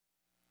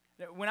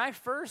When I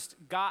first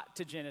got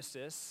to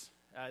Genesis,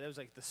 that was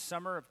like the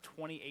summer of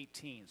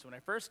 2018. So when I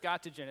first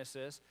got to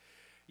Genesis,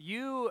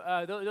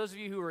 those of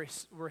you who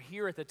were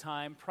here at the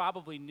time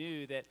probably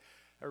knew that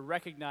or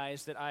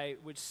recognized that I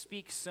would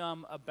speak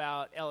some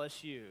about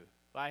LSU.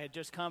 I had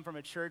just come from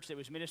a church that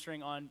was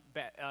ministering on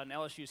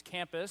LSU's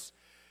campus,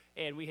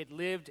 and we had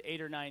lived 8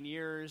 or 9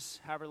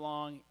 years, however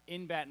long,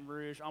 in Baton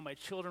Rouge. All my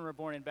children were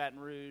born in Baton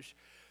Rouge.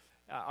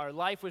 Our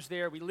life was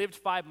there. We lived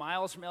 5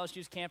 miles from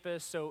LSU's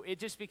campus, so it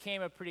just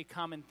became a pretty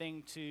common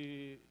thing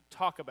to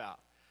talk about.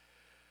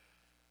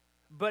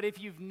 But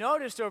if you've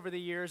noticed over the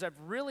years, I've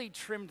really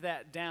trimmed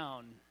that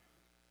down,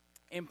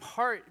 in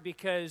part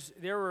because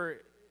there were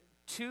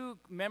 2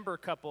 member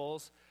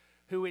couples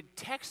who would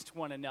text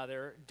one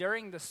another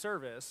during the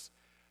service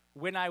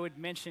when I would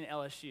mention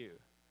LSU.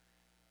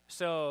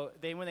 So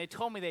when they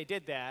told me they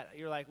did that,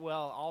 you're like,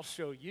 well, I'll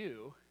show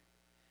you.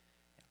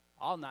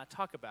 I'll not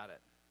talk about it.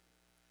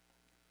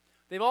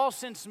 They've all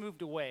since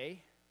moved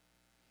away,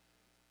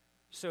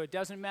 so it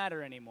doesn't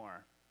matter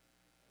anymore.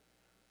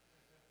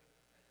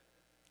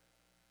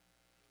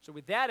 So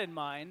with that in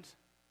mind,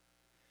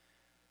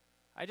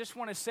 I just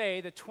want to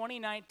say the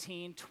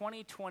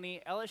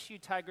 2019-2020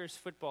 LSU Tigers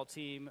football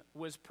team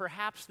was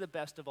perhaps the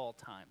best of all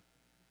time.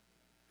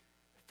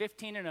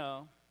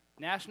 15-0,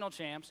 national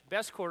champs,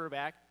 best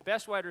quarterback,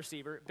 best wide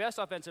receiver, best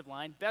offensive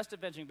line, best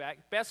defensive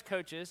back, best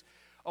coaches,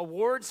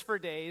 awards for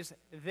days.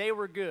 They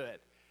were good.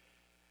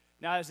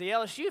 Now, as the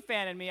LSU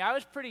fan in me, I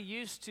was pretty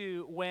used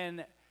to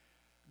when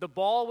the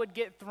ball would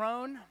get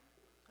thrown,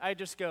 I'd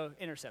just go,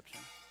 interception.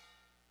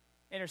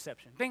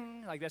 Interception.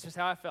 Bing! Like, that's just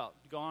how I felt.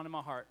 Go on in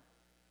my heart.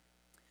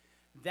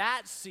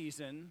 That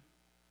season,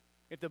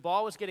 if the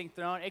ball was getting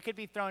thrown, it could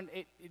be thrown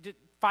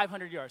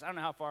 500 yards. I don't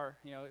know how far,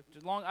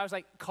 long. I was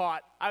like,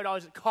 caught. I would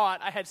always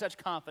caught. I had such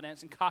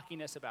confidence and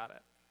cockiness about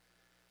it.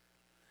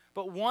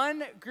 But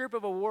one group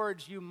of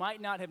awards you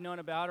might not have known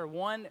about, or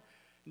one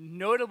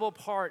notable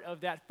part of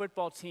that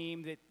football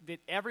team that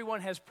everyone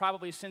has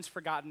probably since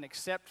forgotten,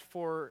 except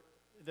for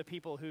the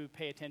people who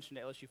pay attention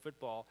to LSU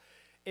football,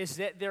 is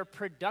that their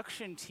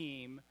production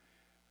team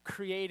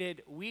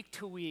created week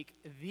to week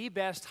the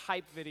best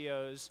hype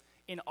videos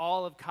in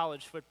all of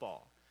college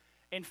football.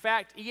 In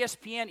fact,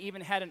 ESPN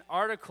even had an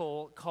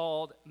article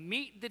called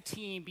 "Meet the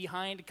Team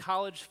Behind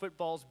College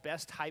Football's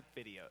Best Hype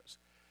Videos."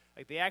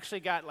 Like, they actually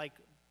got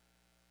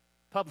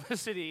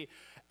publicity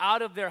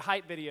out of their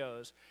hype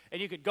videos.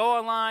 And you could go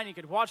online, you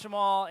could watch them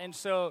all, and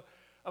so,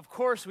 of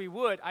course, we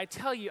would. I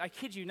tell you, I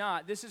kid you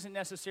not, this isn't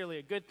necessarily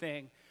a good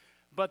thing,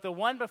 but the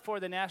one before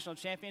the national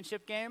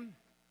championship game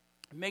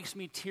makes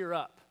me tear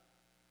up.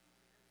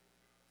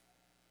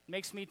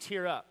 Makes me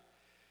tear up.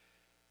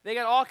 They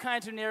got all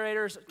kinds of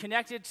narrators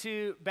connected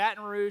to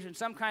Baton Rouge in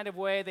some kind of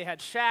way. They had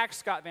Shaq,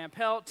 Scott Van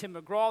Pelt, Tim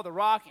McGraw, The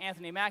Rock,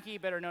 Anthony Mackie,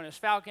 better known as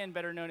Falcon,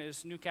 better known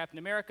as New Captain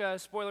America,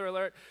 spoiler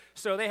alert.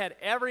 So they had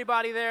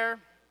everybody there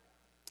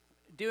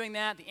doing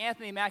that. The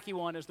Anthony Mackie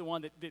one is the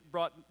one that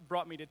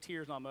brought me to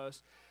tears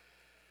almost.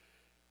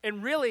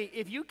 And really,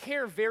 if you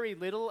care very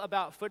little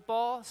about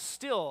football,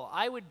 still,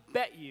 I would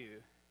bet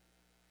you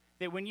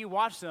that when you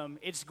watch them,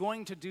 it's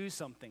going to do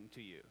something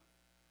to you.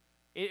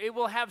 It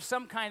will have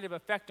some kind of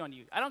effect on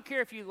you. I don't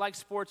care if you like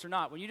sports or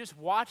not. When you just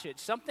watch it,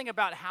 something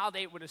about how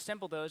they would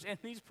assemble those, and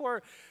these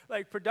poor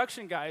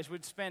production guys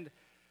would spend,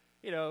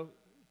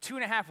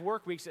 2.5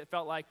 work weeks, it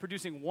felt like,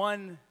 producing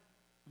one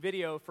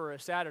video for a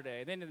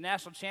Saturday. Then the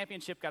national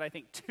championship got, I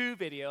think, 2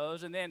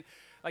 videos, and then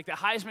the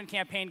Heisman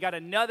campaign got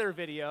another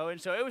video,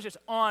 and so it was just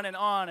on and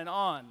on and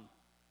on.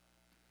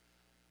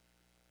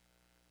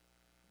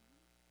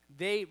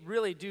 They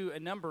really do a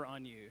number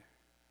on you.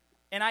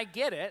 And I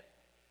get it.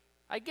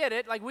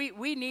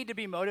 We need to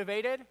be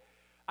motivated.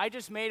 I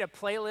just made a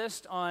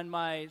playlist on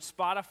my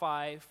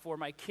Spotify for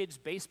my kids'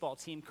 baseball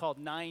team called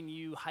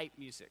 9U Hype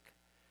Music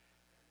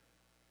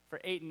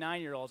for 8 and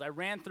 9-year-olds. I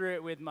ran through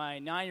it with my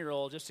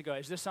 9-year-old just to go,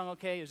 is this song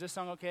okay? Is this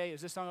song okay? Is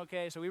this song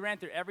okay? So we ran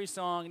through every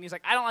song, and he's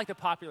like, I don't like the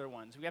popular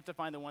ones. We have to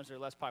find the ones that are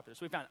less popular.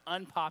 So we found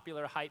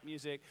unpopular hype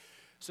music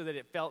so that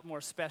it felt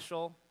more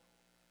special.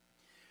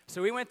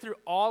 So we went through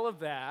all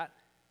of that.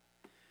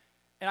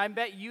 And I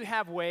bet you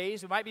have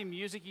ways. It might be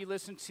music you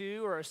listen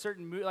to, or a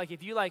certain mood.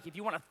 If you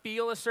want to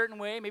feel a certain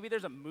way, maybe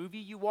there's a movie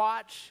you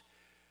watch.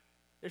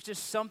 There's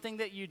just something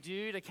that you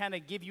do to kind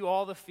of give you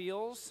all the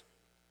feels.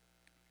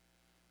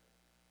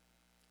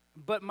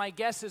 But my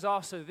guess is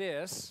also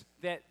this,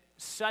 that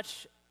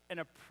such an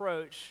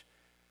approach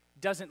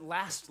doesn't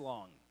last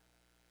long.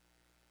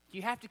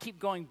 You have to keep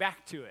going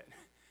back to it.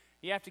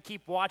 You have to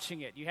keep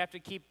watching it. You have to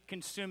keep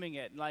consuming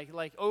it.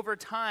 Like over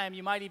time,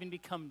 you might even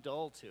become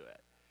dull to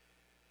it.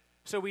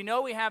 So we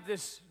know we have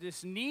this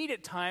need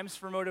at times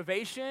for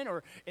motivation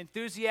or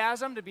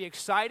enthusiasm, to be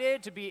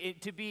excited, to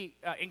be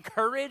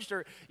encouraged,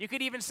 or you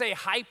could even say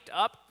hyped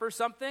up for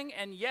something.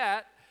 And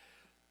yet,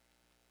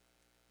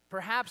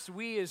 perhaps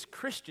we as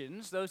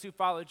Christians, those who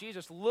follow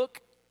Jesus,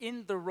 look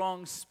in the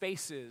wrong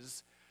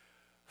spaces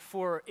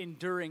for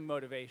enduring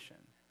motivation.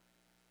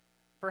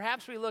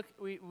 Perhaps we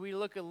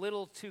look a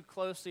little too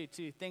closely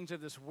to things of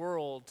this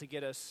world to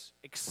get us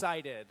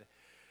excited.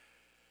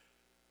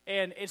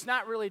 And it's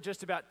not really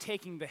just about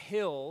taking the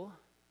hill,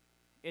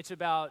 it's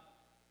about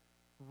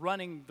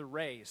running the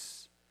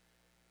race,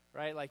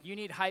 right? Like, you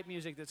need hype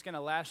music that's going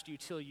to last you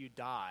till you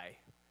die,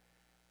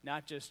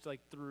 not just like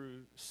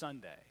through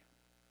Sunday.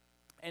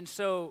 And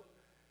so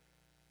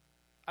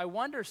I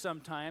wonder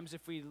sometimes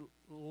if we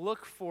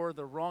look for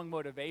the wrong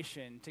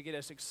motivation to get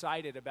us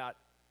excited about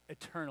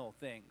eternal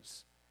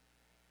things,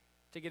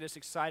 to get us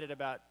excited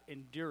about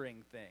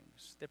enduring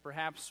things, that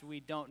perhaps we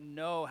don't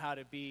know how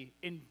to be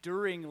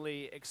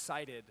enduringly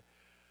excited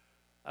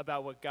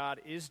about what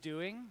God is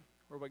doing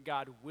or what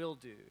God will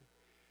do.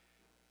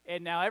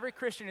 And now every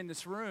Christian in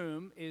this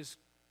room is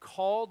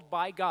called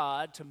by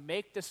God to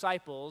make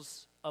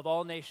disciples of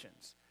all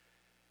nations.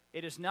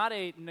 It is not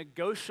a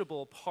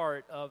negotiable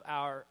part of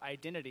our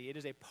identity. It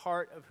is a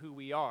part of who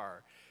we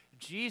are.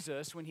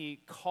 Jesus, when he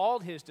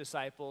called his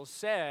disciples,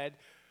 said,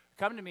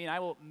 "Come to me and I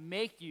will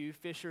make you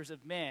fishers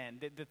of men."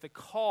 That the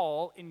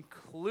call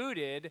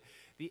included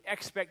the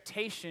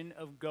expectation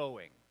of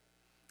going,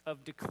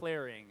 of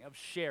declaring, of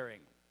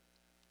sharing.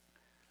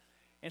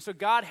 And so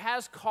God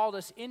has called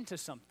us into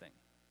something.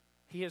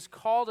 He has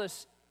called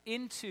us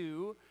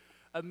into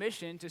a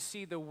mission to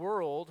see the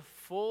world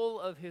full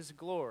of his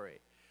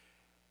glory.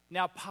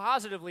 Now,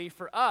 positively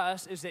for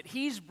us is that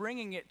he's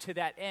bringing it to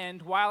that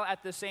end while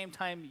at the same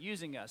time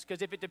using us.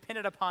 Because if it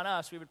depended upon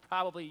us, we would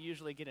probably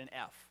usually get an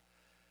F.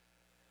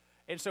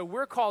 And so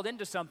we're called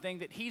into something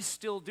that he's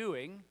still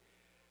doing,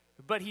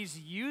 but he's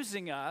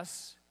using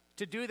us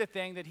to do the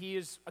thing that he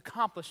is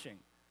accomplishing.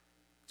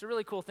 It's a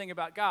really cool thing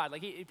about God.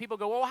 Like, people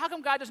go, well, how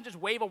come God doesn't just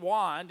wave a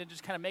wand and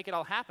just kind of make it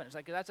all happen? It's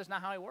like, that's just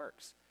not how he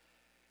works.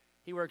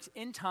 He works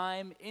in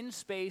time, in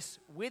space,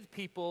 with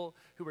people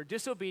who are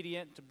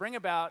disobedient to bring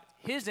about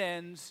his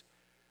ends,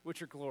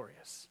 which are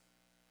glorious.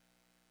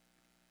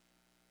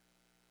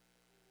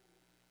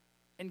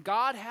 And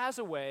God has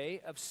a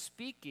way of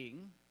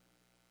speaking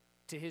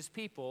to his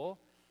people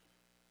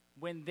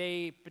when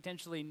they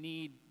potentially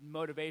need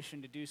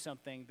motivation to do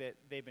something that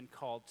they've been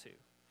called to.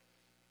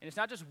 And it's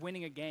not just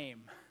winning a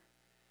game.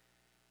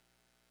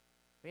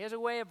 He has a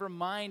way of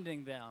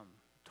reminding them,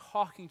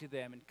 talking to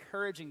them,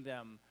 encouraging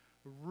them,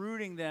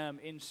 rooting them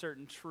in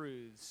certain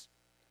truths.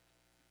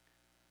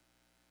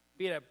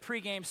 Be it a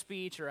pregame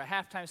speech or a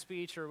halftime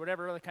speech or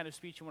whatever other kind of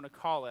speech you want to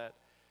call it,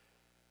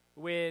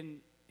 when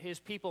his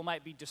people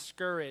might be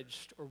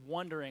discouraged or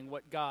wondering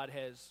what God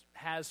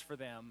has for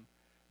them,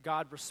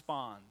 God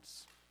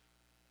responds.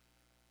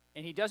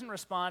 And he doesn't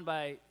respond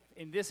by,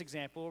 in this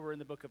example, we're in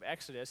the book of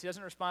Exodus, he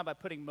doesn't respond by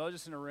putting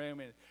Moses in a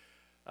room and,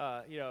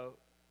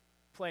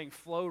 playing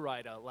Flow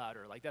Ride out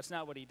louder. Like, that's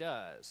not what he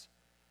does.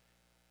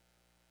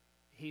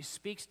 He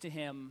speaks to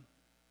him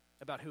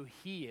about who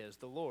he is,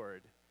 the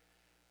Lord,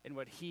 and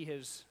what he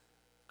has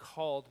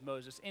called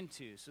Moses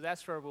into. So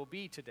that's where we'll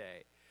be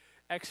today.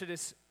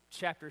 Exodus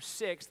chapter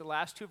 6, the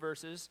last three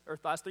verses,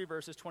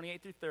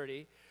 28 through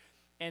 30,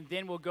 and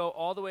then we'll go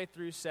all the way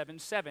through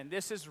 7:7.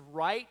 This is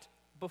right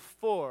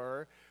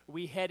before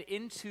we head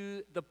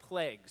into the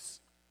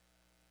plagues.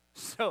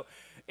 So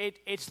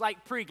it's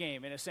like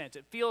pregame in a sense.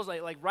 It feels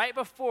like right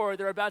before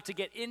they're about to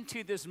get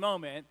into this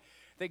moment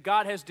that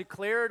God has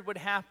declared would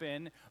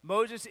happen,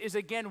 Moses is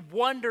again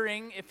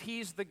wondering if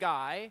he's the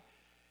guy,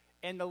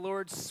 and the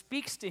Lord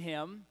speaks to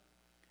him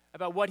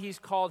about what he's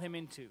called him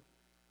into.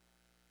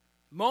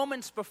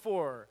 Moments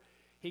before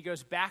he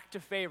goes back to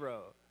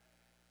Pharaoh,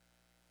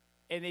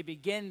 and they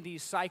begin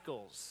these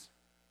cycles,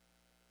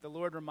 the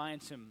Lord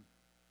reminds him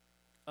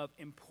of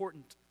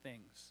important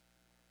things.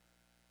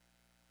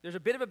 There's a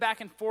bit of a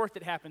back and forth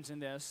that happens in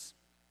this,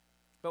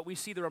 but we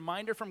see the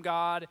reminder from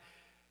God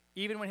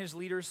even when his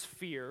leaders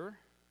fear,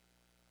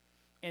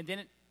 and then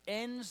it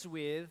ends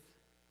with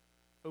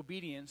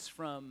obedience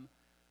from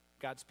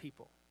God's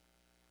people.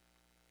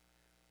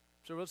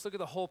 So let's look at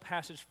the whole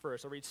passage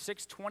first. I'll read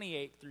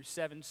 6:28 through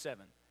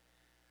 7:7.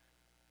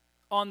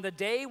 On the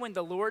day when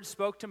the Lord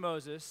spoke to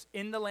Moses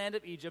in the land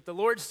of Egypt, the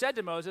Lord said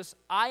to Moses,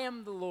 "I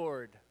am the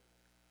Lord.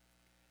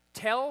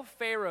 Tell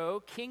Pharaoh,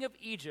 king of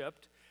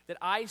Egypt, that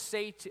I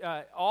say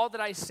all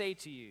that I say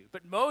to you."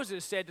 But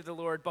Moses said to the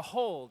Lord,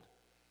 "Behold,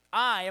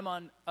 I am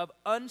of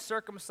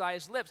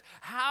uncircumcised lips.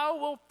 How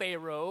will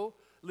Pharaoh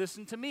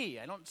listen to me?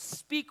 I don't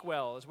speak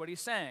well," is what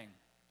he's saying.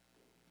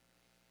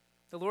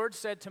 The Lord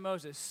said to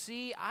Moses,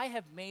 "See, I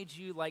have made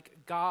you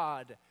like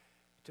God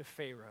to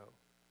Pharaoh,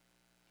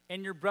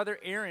 and your brother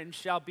Aaron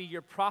shall be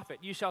your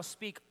prophet. You shall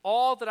speak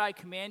all that I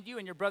command you,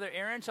 and your brother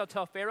Aaron shall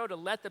tell Pharaoh to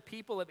let the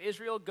people of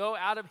Israel go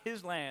out of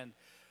his land.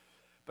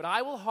 But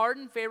I will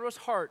harden Pharaoh's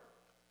heart,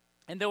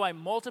 and though I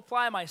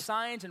multiply my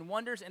signs and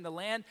wonders in the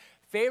land,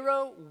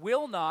 Pharaoh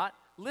will not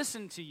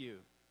listen to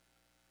you.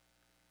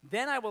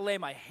 Then I will lay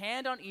my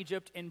hand on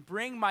Egypt and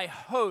bring my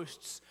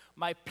hosts,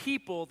 my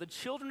people, the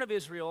children of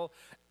Israel,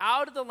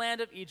 out of the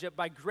land of Egypt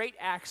by great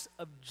acts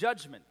of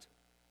judgment.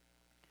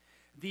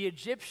 The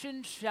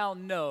Egyptians shall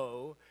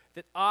know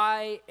that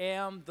I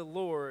am the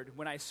Lord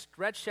when I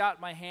stretch out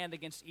my hand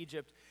against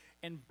Egypt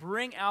and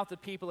bring out the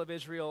people of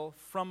Israel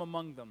from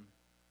among them."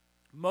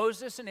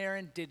 Moses and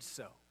Aaron did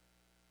so.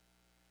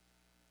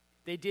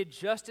 They did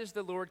just as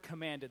the Lord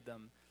commanded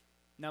them.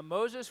 Now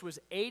Moses was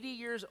 80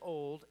 years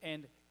old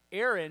and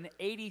Aaron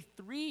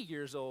 83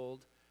 years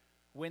old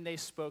when they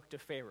spoke to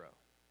Pharaoh.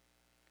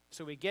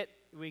 So we get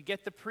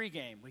the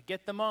pregame, we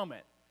get the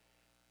moment.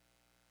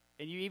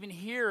 And you even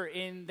hear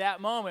in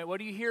that moment, what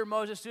do you hear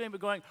Moses doing?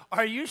 But going,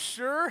 are you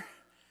sure?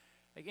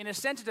 Like in a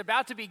sense, it's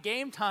about to be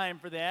game time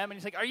for them. And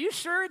he's like, are you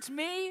sure it's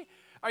me?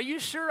 Are you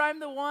sure I'm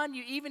the one?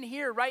 You even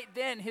hear right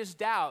then his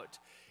doubt.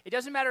 It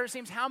doesn't matter, it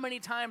seems, how many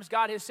times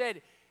God has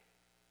said,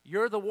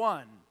 you're the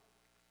one.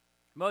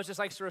 Moses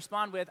likes to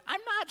respond with,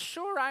 I'm not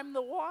sure I'm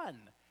the one.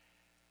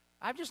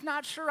 I'm just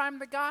not sure I'm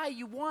the guy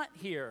you want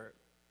here.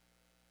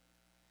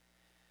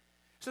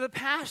 So the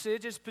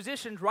passage is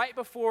positioned right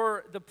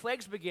before the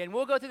plagues begin.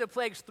 We'll go through the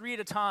plagues 3 at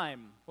a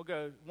time. We'll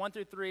go 1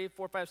 through 3,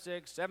 4, 5,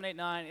 6, 7, 8,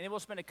 9, and then we'll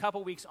spend a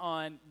couple weeks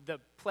on the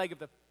plague of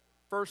the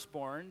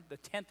firstborn, the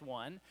 10th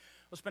one.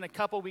 We'll spend a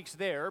couple weeks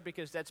there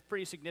because that's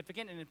pretty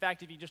significant. And in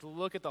fact, if you just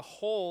look at the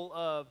whole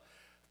of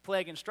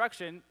plague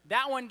instruction,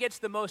 that one gets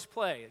the most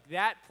plague.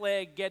 That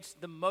plague gets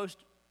the most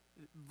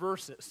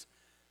verses,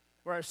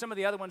 whereas some of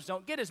the other ones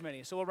don't get as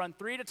many. So we'll run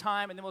 3 at a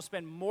time, and then we'll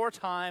spend more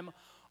time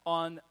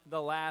on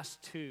the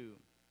last 2.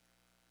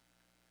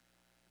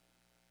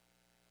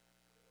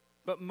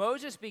 But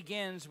Moses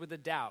begins with a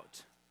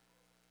doubt.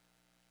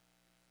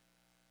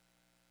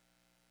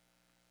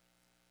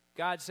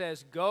 God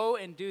says, go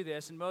and do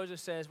this. And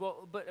Moses says,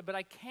 well, but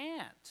I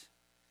can't.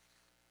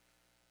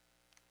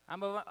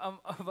 I'm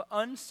of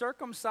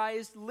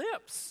uncircumcised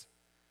lips.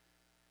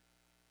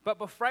 But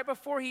right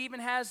before he even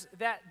has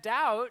that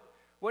doubt,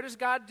 what does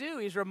God do?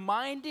 He's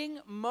reminding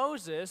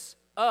Moses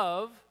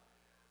of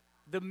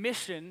the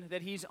mission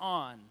that he's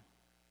on.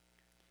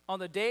 On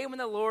the day when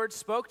the Lord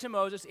spoke to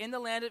Moses in the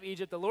land of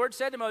Egypt, the Lord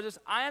said to Moses,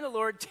 I am the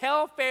Lord.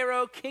 Tell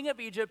Pharaoh, king of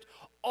Egypt,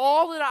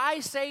 all that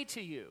I say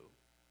to you.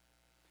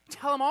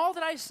 Tell him all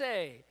that I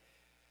say.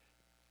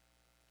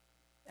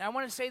 And I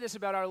want to say this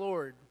about our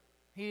Lord.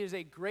 He is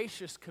a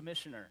gracious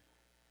commissioner.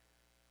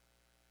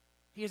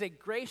 He is a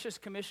gracious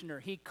commissioner.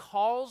 He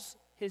calls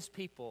his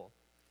people,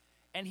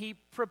 and he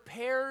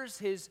prepares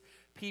his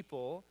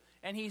people,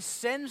 and he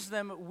sends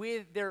them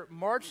with their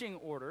marching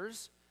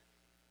orders,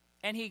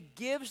 and he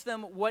gives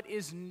them what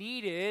is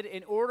needed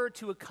in order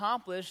to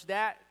accomplish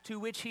that to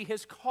which he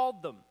has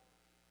called them.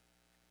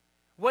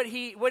 What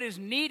is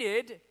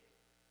needed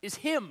is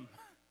him.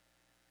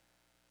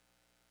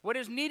 What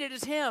is needed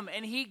is him,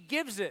 and he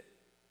gives it.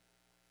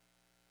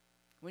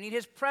 We need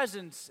his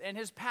presence and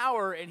his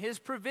power and his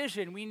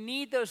provision. We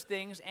need those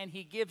things, and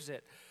he gives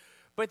it.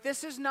 But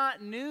this is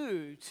not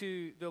new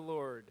to the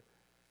Lord.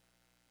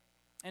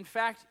 In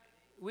fact,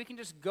 we can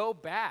just go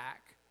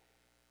back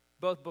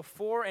both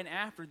before and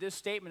after this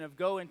statement of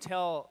go and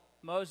tell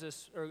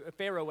Moses or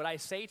Pharaoh what I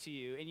say to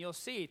you, and you'll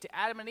see to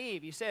Adam and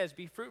Eve, he says,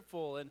 be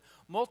fruitful and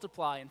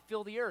multiply and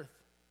fill the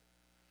earth.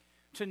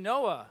 To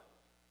Noah,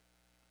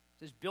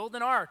 he says, build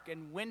an ark,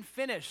 and when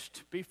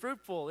finished, be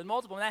fruitful and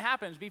multiply. When that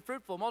happens, be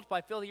fruitful,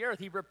 multiply, fill the earth.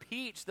 He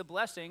repeats the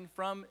blessing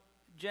from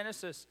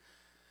Genesis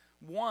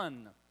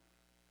 1.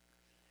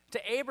 To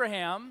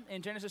Abraham,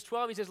 in Genesis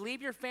 12, he says,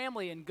 leave your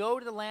family and go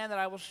to the land that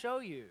I will show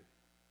you.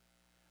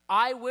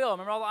 I will,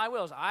 remember all the I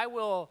wills, I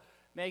will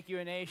make you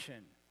a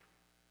nation.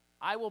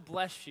 I will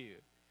bless you.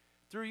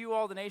 Through you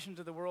all the nations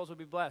of the world will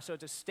be blessed. So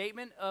it's a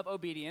statement of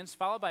obedience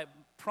followed by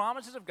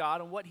promises of God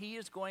on what he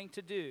is going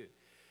to do.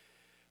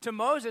 To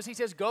Moses, he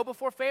says, go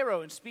before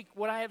Pharaoh and speak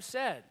what I have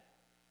said.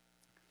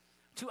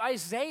 To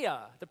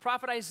Isaiah, the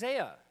prophet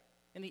Isaiah,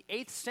 in the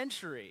 8th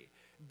century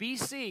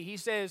BC, he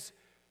says,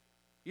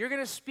 you're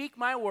going to speak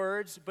my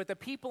words, but the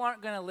people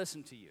aren't going to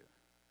listen to you.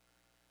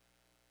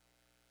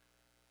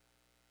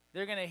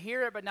 They're going to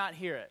hear it, but not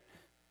hear it.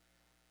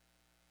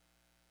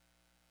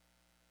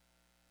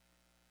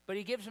 But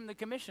he gives them the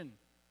commission,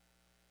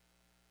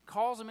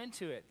 calls them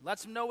into it,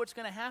 lets them know what's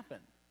going to happen.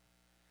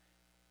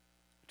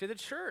 To the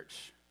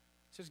church,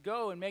 he says,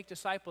 go and make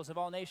disciples of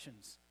all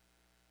nations.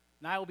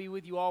 And I will be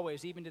with you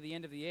always, even to the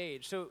end of the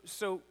age.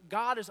 So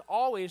God is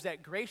always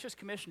that gracious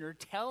commissioner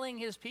telling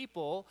his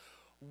people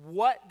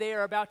what they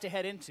are about to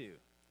head into.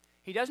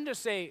 He doesn't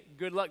just say,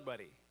 good luck,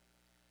 buddy.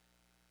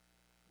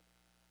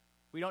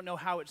 We don't know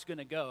how it's going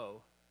to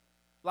go,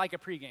 like a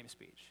pregame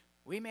speech.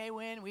 We may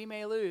win, we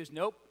may lose.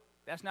 Nope,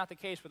 that's not the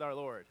case with our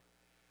Lord.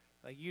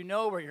 Like, you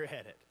know where you're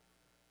headed.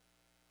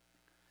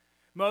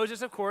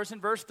 Moses, of course, in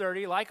verse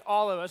 30, like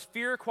all of us,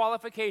 fear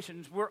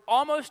qualifications. We're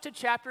almost to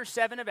chapter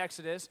 7 of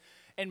Exodus,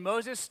 and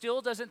Moses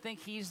still doesn't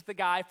think he's the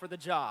guy for the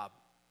job.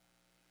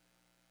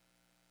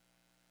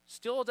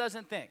 Still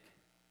doesn't think.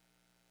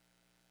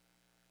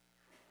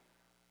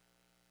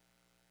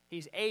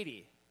 He's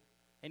 80.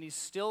 And he's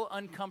still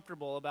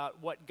uncomfortable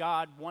about what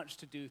God wants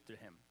to do through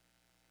him.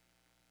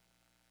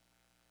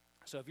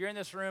 So if you're in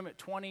this room at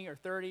 20 or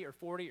 30 or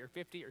 40 or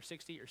 50 or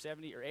 60 or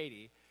 70 or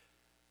 80,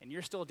 and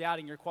you're still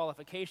doubting your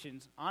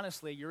qualifications,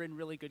 honestly, you're in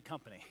really good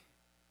company.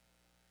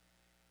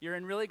 You're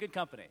in really good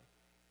company.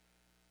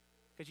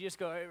 Because you just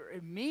go,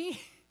 me?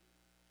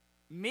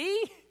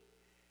 Me?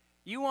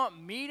 You want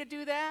me to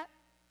do that?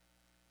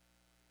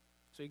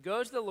 So he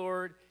goes to the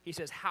Lord. He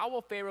says, how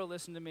will Pharaoh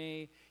listen to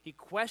me? He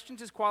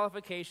questions his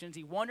qualifications.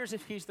 He wonders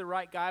if he's the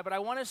right guy. But I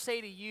want to say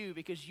to you,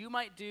 because you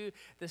might do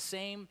the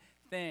same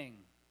thing,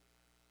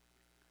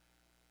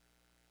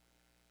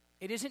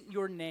 it isn't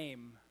your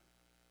name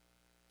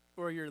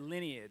or your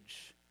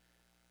lineage,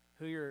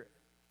 who your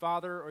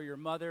father or your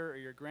mother or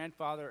your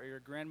grandfather or your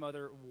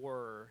grandmother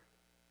were,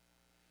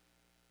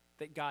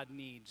 that God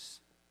needs.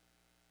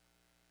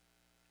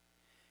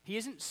 He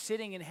isn't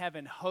sitting in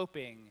heaven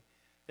hoping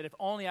that if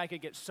only I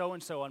could get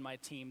so-and-so on my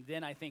team,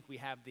 then I think we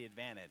have the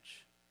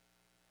advantage.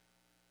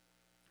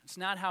 It's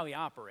not how he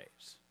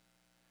operates.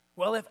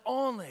 Well, if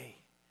only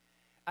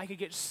I could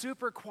get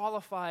super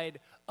qualified,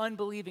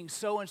 unbelieving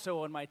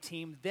so-and-so on my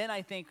team, then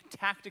I think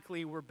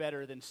tactically we're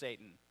better than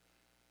Satan.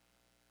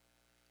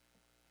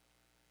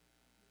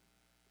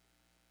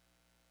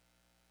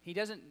 He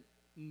doesn't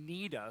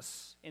need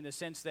us in the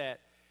sense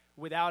that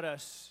without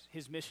us,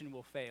 his mission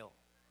will fail.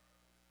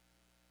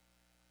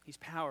 He's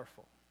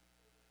powerful.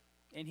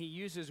 And he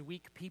uses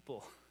weak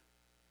people.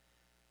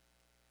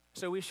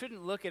 So we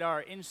shouldn't look at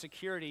our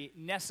insecurity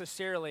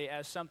necessarily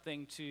as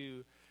something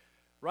to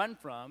run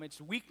from. It's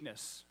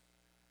weakness.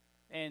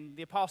 And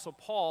the Apostle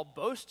Paul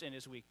boasts in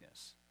his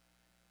weakness.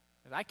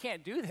 I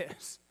can't do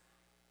this.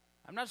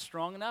 I'm not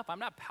strong enough. I'm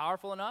not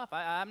powerful enough.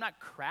 I'm not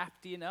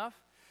crafty enough.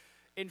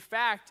 In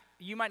fact,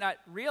 you might not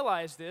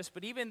realize this,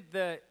 but even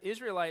the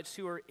Israelites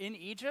who are in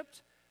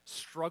Egypt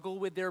struggle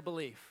with their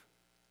belief.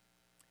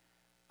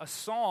 A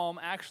psalm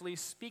actually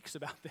speaks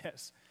about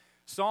this.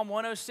 Psalm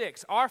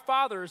 106, our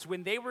fathers,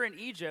 when they were in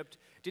Egypt,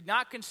 did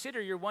not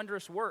consider your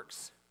wondrous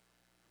works.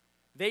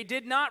 They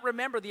did not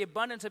remember the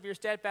abundance of your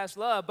steadfast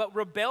love, but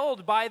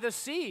rebelled by the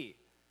sea,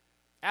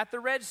 at the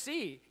Red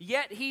Sea.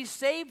 Yet he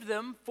saved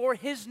them for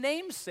his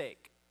name's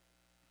sake,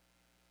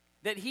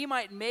 that he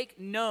might make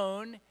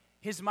known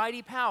his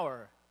mighty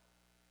power.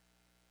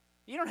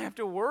 You don't have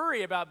to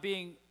worry about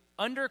being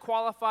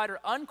underqualified or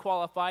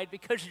unqualified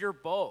because you're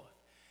both.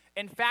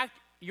 In fact,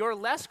 you're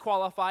less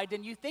qualified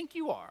than you think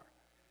you are.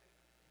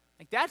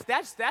 Like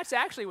that's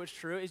actually what's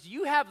true, is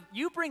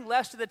you bring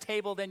less to the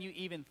table than you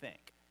even think.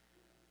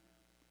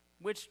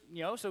 Which,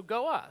 so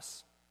go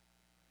us.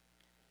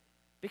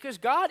 Because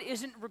God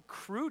isn't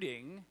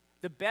recruiting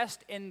the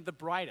best and the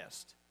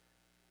brightest.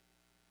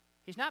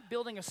 He's not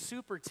building a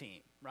super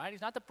team, right?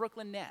 He's not the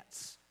Brooklyn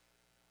Nets.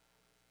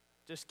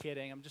 Just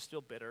kidding, I'm just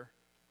still bitter.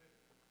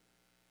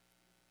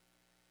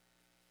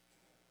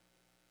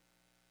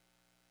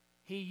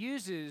 He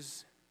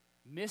uses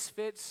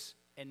misfits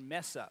and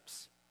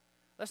mess-ups.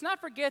 Let's not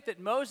forget that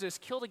Moses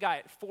killed a guy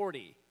at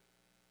 40,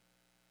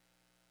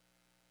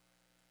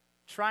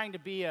 trying to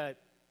be an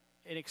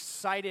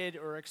excited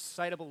or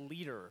excitable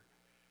leader.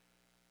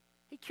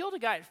 He killed a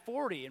guy at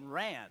 40 and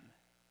ran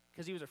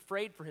because he was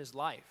afraid for his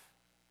life.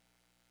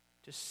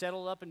 Just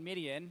settled up in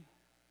Midian,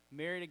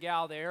 married a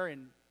gal there,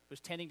 and was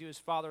tending to his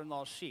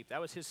father-in-law's sheep.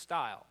 That was his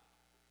style.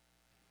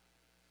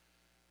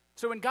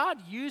 So when God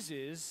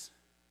uses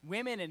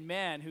women and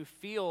men who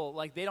feel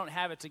like they don't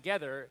have it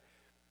together,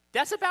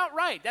 that's about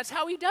right. That's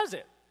how he does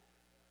it.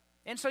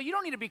 And so you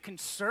don't need to be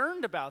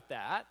concerned about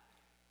that.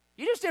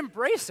 You just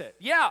embrace it.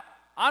 Yeah,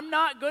 I'm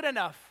not good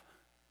enough.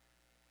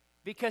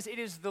 Because it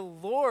is the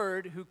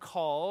Lord who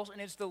calls, and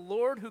it's the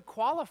Lord who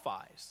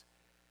qualifies.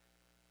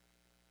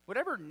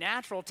 Whatever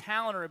natural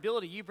talent or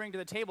ability you bring to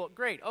the table,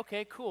 great,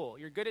 okay, cool.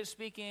 You're good at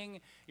speaking,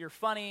 you're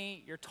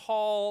funny, you're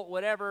tall,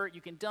 whatever,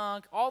 you can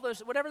dunk, all those,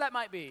 whatever that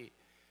might be.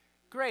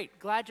 Great,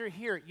 glad you're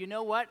here. You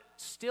know what?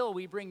 Still,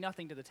 we bring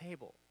nothing to the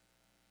table.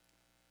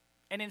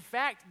 And in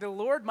fact, the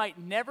Lord might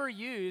never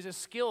use a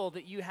skill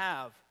that you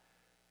have.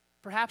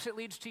 Perhaps it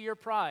leads to your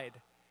pride.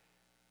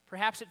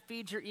 Perhaps it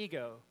feeds your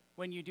ego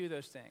when you do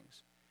those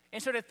things.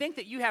 And so to think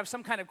that you have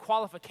some kind of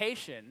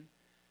qualification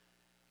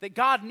that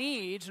God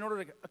needs in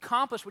order to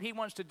accomplish what he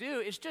wants to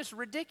do is just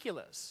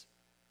ridiculous.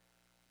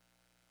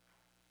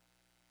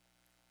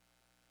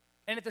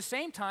 And at the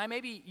same time,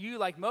 maybe you,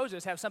 like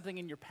Moses, have something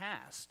in your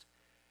past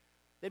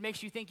that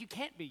makes you think you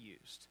can't be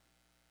used.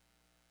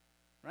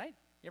 Right?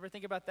 You ever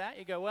think about that?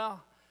 You go,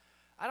 well,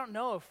 I don't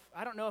know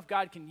if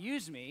God can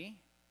use me.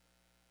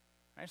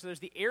 Right? So there's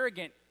the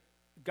arrogant,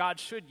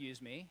 God should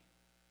use me.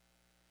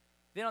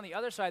 Then on the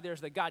other side, there's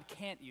the God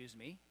can't use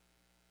me.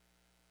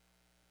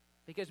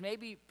 Because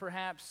maybe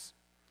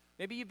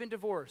you've been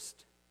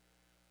divorced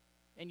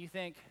and you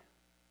think,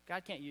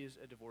 God can't use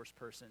a divorced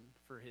person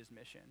for his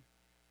mission.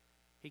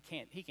 He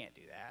can't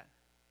do that.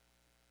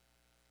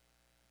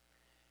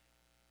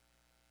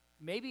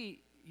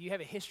 Maybe you have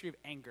a history of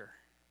anger.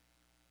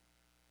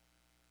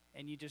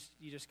 And you just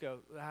go,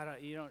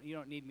 you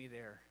don't need me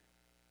there.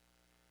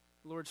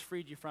 The Lord's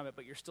freed you from it,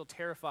 but you're still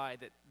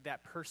terrified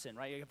that person,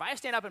 right? If I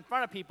stand up in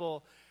front of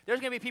people, there's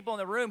going to be people in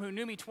the room who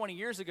knew me 20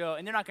 years ago,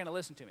 and they're not going to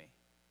listen to me.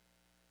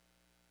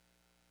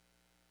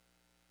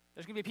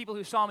 There's going to be people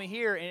who saw me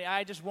here, and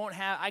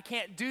I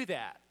can't do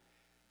that.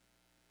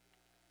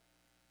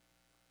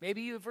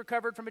 Maybe you've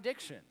recovered from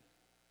addiction,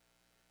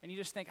 and you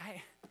just think,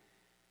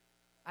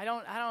 I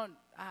don't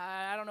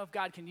know if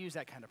God can use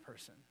that kind of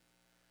person.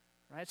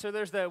 right? So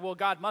there's the, well,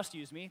 God must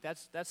use me.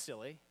 That's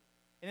silly.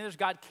 And then there's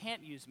God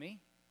can't use me,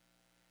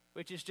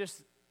 which is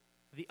just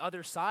the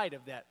other side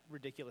of that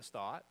ridiculous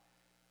thought.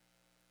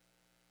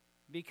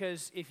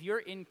 Because if you're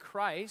in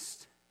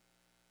Christ,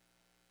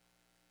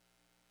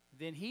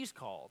 then he's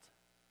called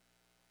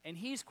and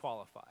he's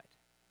qualified.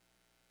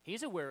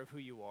 He's aware of who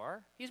you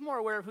are. He's more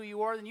aware of who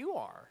you are than you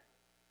are.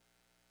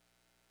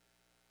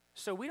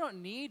 So we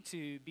don't need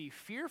to be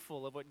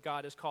fearful of what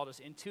God has called us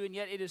into, and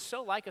yet it is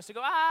so like us to go,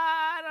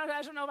 I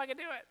don't know if I can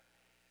do it.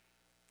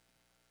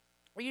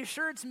 Are you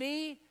sure it's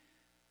me?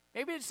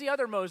 Maybe it's the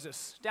other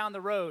Moses down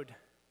the road.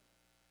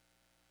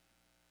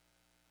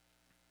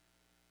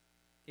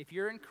 If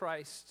you're in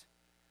Christ,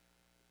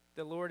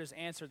 the Lord has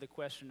answered the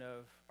question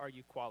of, are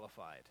you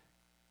qualified?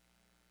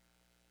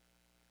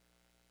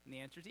 And the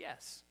answer is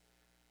yes,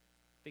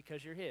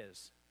 because you're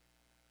his.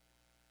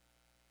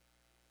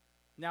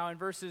 Now in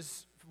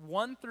verses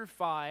 1 through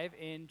 5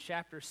 in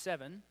chapter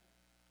 7,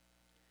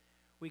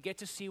 we get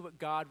to see what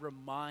God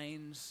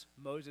reminds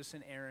Moses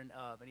and Aaron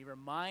of. And he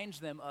reminds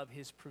them of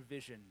his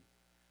provision.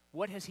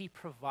 What has he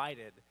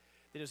provided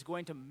that is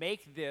going to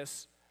make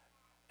this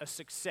a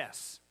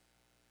success?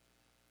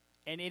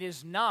 And it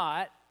is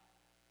not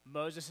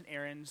Moses and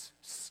Aaron's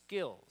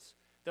skills,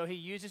 though he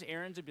uses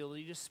Aaron's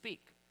ability to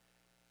speak.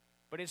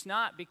 But it's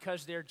not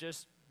because they're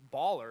just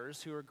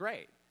ballers who are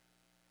great.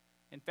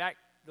 In fact,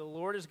 the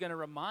Lord is going to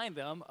remind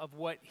them of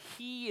what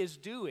he is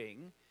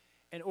doing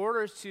in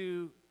order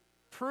to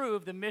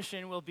prove the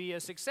mission will be a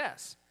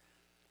success.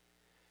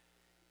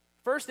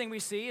 First thing we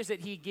see is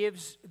that he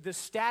gives the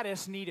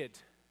status needed.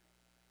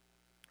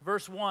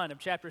 Verse 1 of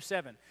chapter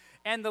 7.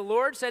 And the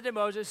Lord said to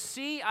Moses,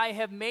 see, I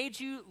have made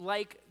you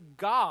like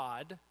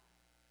God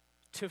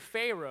to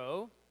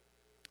Pharaoh,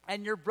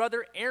 and your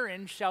brother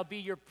Aaron shall be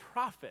your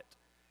prophet.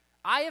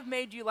 I have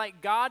made you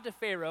like God to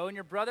Pharaoh, and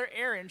your brother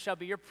Aaron shall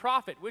be your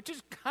prophet, which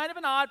is kind of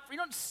an odd, you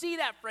don't see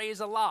that phrase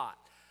a lot,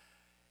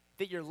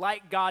 that you're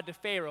like God to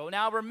Pharaoh.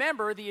 Now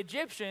remember, the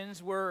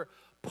Egyptians were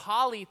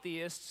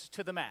polytheists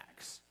to the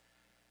max.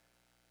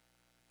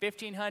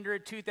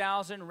 1,500,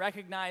 2,000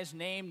 recognized,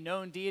 named,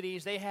 known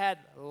deities. They had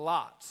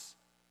lots.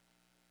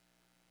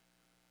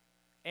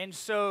 And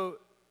so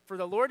for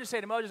the Lord to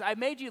say to Moses, I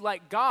made you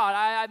like God,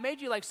 I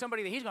made you like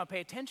somebody that he's going to pay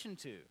attention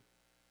to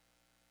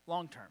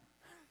long term.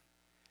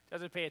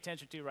 Doesn't pay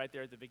attention to right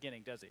there at the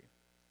beginning, does he?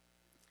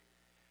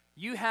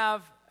 You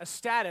have a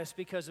status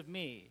because of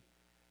me.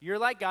 You're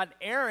like God.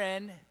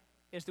 Aaron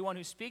is the one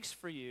who speaks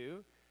for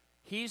you.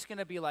 He's going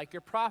to be like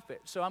your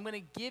prophet. So I'm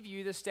going to give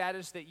you the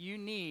status that you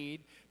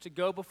need to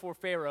go before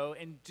Pharaoh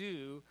and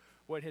do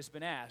what has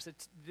been asked.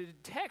 The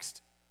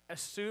text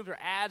assumes or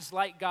adds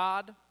like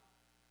God.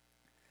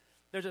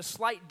 There's a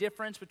slight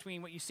difference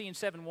between what you see in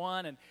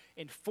 7:1 and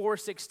in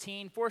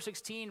 4:16.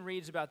 4:16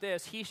 reads about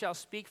this. He shall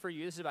speak for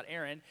you. This is about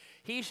Aaron.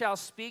 He shall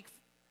speak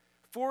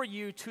for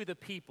you to the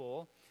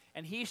people,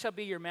 and he shall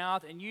be your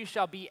mouth, and you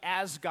shall be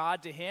as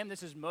God to him.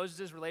 This is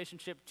Moses'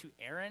 relationship to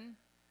Aaron.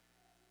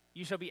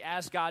 You shall be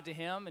as God to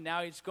him. And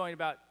now he's going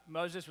about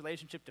Moses'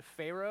 relationship to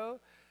Pharaoh.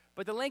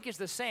 But the link is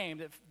the same,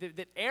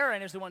 that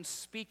Aaron is the one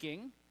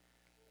speaking,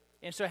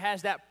 and so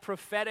has that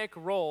prophetic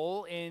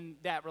role in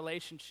that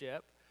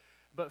relationship.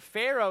 But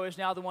Pharaoh is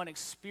now the one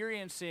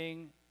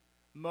experiencing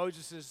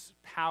Moses'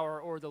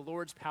 power or the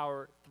Lord's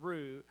power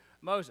through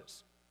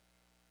Moses.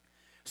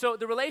 So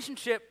the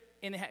relationship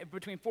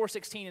between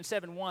 4:16 and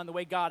 7:1, the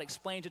way God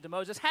explains it to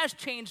Moses, has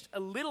changed a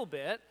little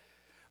bit.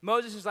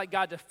 Moses is like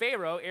God to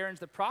Pharaoh. Aaron's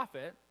the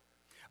prophet.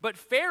 But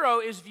Pharaoh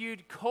is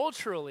viewed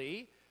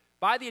culturally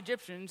by the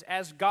Egyptians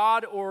as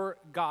God or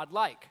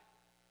godlike.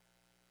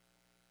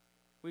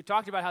 We've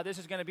talked about how this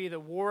is going to be the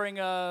warring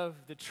of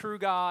the true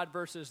God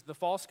versus the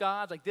false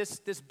gods. Like this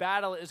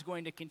battle is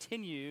going to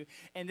continue,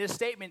 and this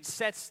statement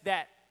sets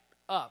that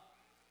up.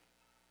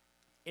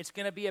 It's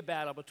going to be a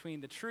battle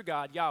between the true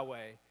God,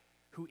 Yahweh,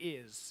 who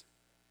is,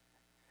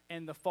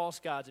 and the false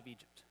gods of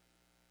Egypt.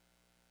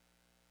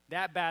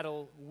 That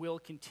battle will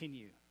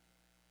continue.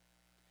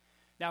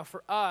 Now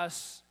for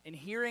us, in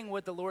hearing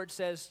what the Lord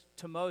says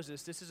to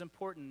Moses, this is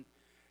important.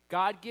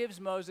 God gives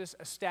Moses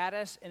a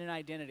status and an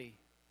identity.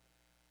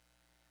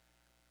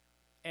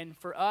 And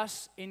for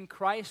us in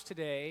Christ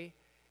today,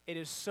 it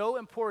is so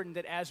important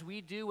that as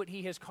we do what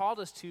he has called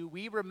us to,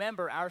 we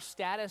remember our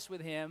status with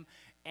him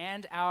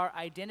and our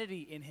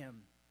identity in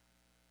him.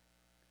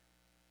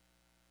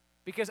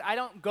 Because I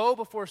don't go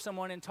before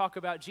someone and talk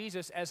about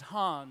Jesus as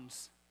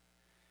Hans.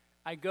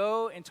 I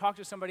go and talk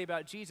to somebody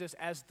about Jesus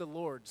as the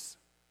Lord's.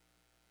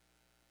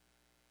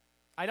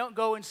 I don't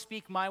go and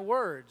speak my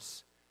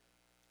words.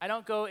 I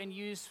don't go and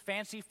use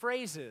fancy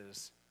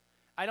phrases.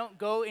 I don't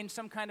go in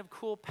some kind of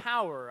cool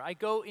power. I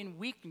go in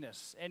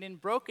weakness and in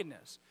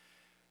brokenness.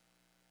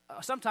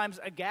 Sometimes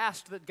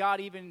aghast that God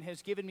even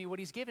has given me what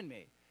he's given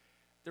me.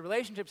 The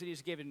relationships that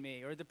he's given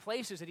me or the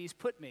places that he's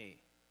put me.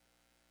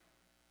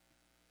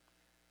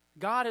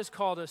 God has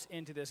called us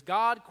into this.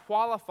 God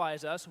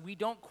qualifies us. We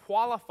don't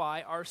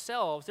qualify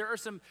ourselves. There are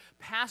some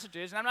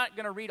passages, and I'm not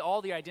going to read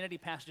all the identity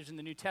passages in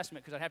the New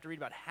Testament because I'd have to read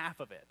about half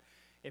of it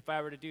if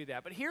I were to do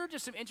that. But here are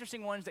just some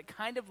interesting ones that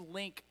kind of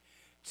link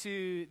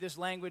to this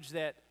language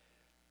that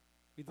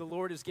the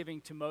Lord is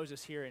giving to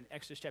Moses here in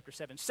Exodus chapter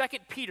 7. 2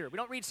 Peter. We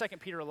don't read 2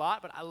 Peter a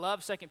lot, but I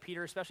love 2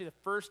 Peter, especially the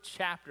first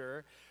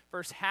chapter,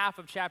 first half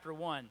of chapter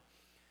 1.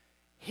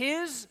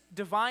 His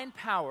divine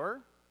power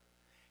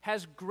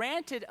has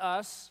granted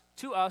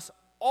to us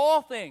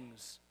all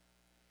things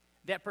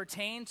that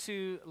pertain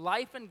to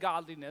life and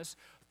godliness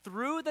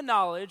through the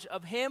knowledge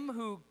of him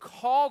who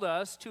called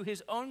us to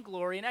his own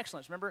glory and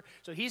excellence. Remember,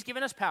 so he's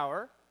given us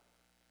power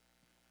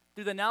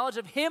through the knowledge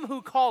of him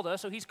who called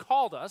us, so he's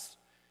called us.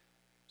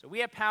 So we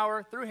have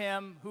power through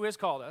him who has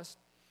called us,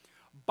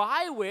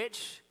 by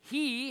which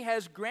he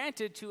has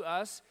granted to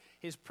us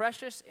his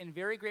precious and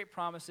very great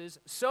promises,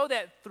 so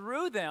that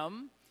through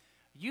them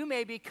you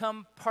may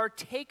become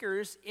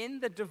partakers in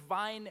the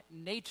divine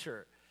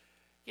nature.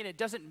 Again, it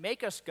doesn't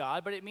make us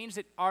God, but it means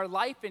that our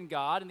life in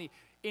God and the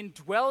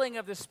indwelling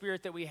of the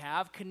Spirit that we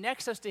have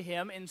connects us to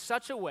him in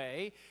such a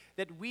way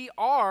that we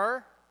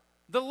are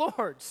the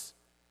Lord's.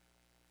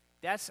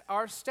 That's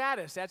our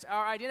status. That's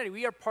our identity.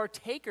 We are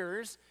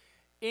partakers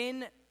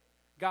in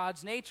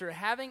God's nature,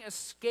 having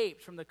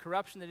escaped from the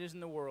corruption that is in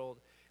the world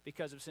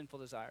because of sinful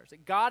desires.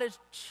 That God has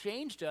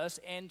changed us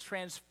and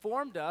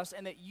transformed us,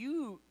 and that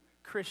you,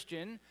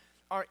 Christian,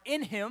 are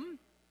in him,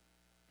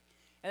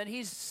 and that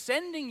he's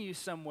sending you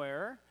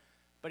somewhere,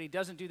 but he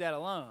doesn't do that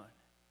alone.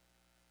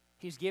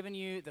 He's given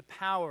you the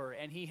power,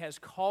 and he has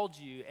called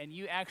you, and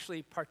you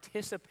actually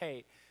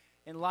participate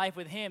in life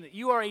with him, that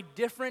you are a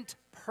different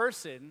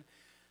person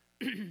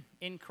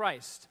in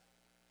Christ.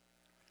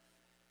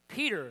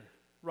 Peter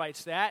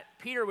writes that.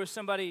 Peter was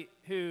somebody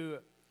who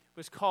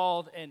was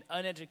called an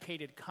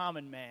uneducated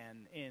common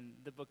man in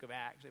the book of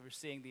Acts. They were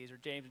seeing these, or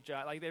James and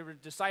John, like they were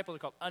disciples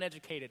called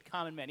uneducated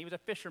common men. He was a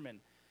fisherman.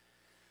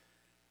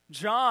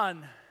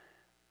 John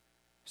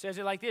says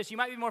it like this. You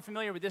might be more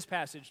familiar with this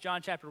passage,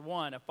 John chapter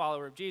 1, a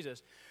follower of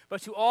Jesus.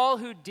 But to all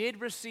who did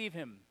receive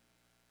him,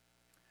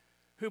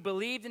 who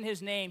believed in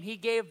his name, he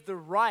gave the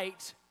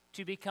right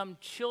to become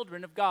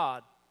children of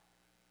God,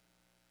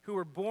 who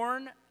were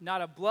born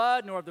not of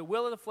blood, nor of the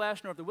will of the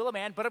flesh, nor of the will of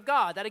man, but of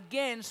God. That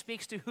again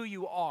speaks to who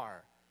you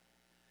are.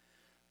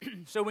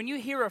 So when you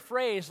hear a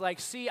phrase like,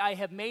 see, I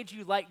have made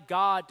you like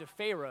God to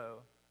Pharaoh,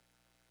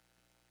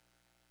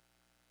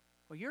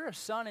 well, you're a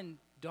son and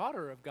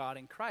daughter of God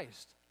in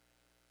Christ.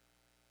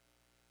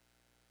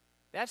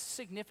 That's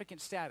significant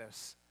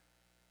status.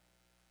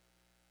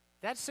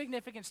 That's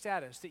significant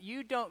status, that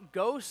you don't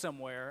go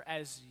somewhere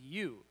as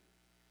you.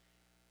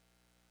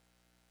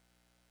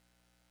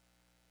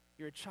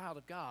 You're a child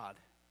of God.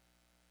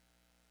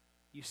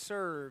 You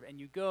serve and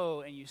you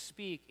go and you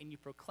speak and you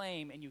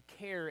proclaim and you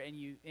care and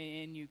you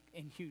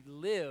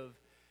live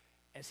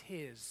as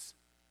his.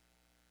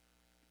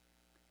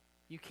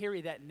 You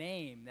carry that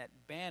name, that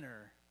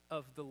banner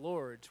of the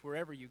Lord's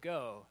wherever you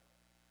go.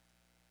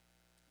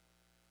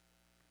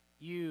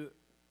 You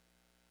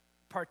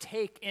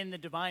partake in the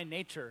divine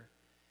nature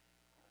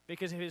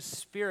because of his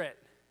Spirit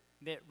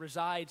that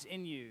resides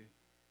in you,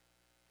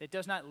 that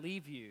does not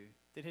leave you,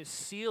 that has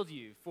sealed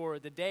you for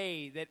the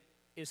day that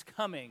is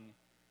coming.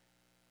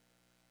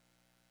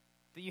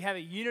 That you have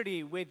a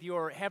unity with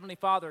your Heavenly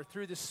Father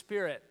through the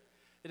Spirit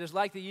that is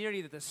like the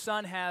unity that the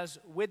Son has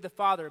with the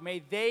Father. May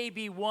they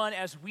be one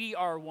as we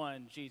are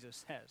one,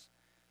 Jesus says.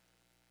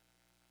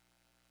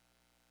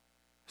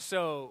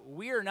 So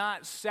we are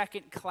not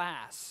second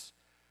class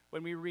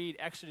when we read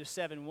Exodus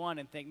 7:1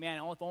 and think,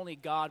 man, if only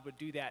God would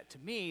do that to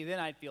me, then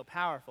I'd feel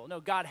powerful.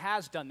 No, God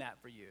has done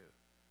that for you.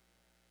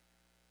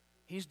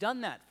 He's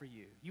done that for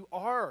you. You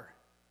are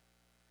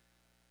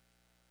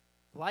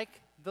like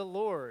the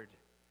Lord.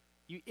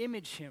 You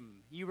image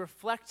him. You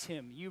reflect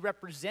him. You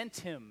represent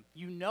him.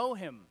 You know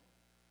him.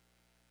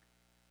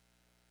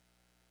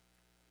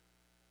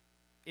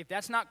 If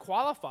that's not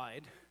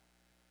qualified,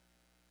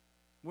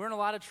 we're in a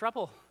lot of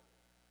trouble.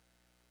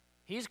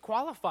 He's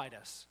qualified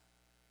us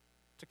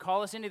to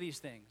call us into these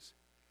things.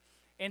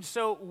 And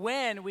so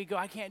when we go,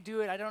 I can't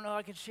do it, I don't know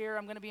I can share,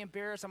 I'm going to be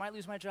embarrassed, I might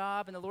lose my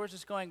job, and the Lord's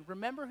just going,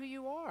 remember who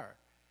you are.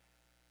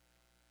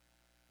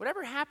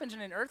 Whatever happens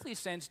in an earthly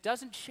sense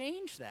doesn't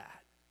change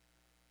that.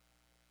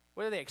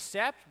 Whether they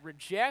accept,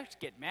 reject,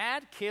 get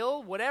mad,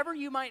 kill, whatever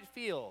you might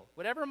feel,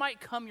 whatever might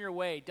come your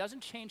way,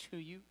 doesn't change who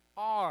you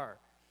are.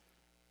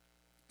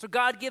 So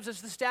God gives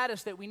us the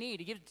status that we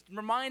need. He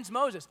reminds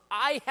Moses,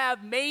 I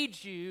have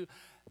made you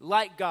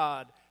like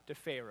God to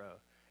Pharaoh.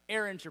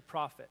 Aaron's your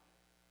prophet.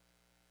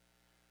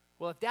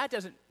 Well, if that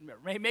doesn't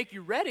make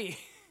you ready,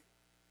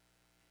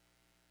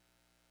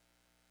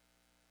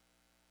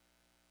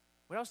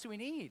 what else do we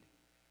need?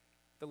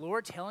 The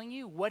Lord telling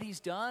you what he's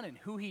done and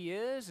who he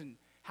is and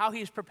how he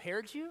has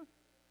prepared you?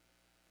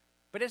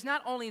 But it's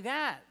not only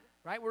that,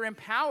 right? We're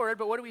empowered,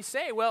 but what do we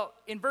say? Well,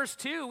 in verse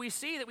 2, we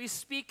see that we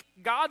speak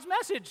God's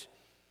message.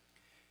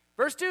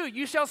 Verse 2,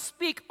 you shall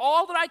speak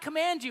all that I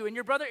command you, and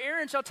your brother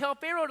Aaron shall tell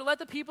Pharaoh to let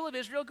the people of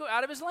Israel go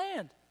out of his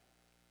land.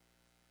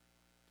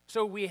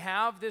 So we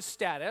have this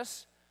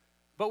status,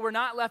 but we're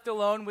not left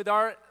alone with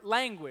our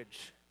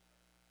language.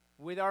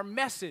 with our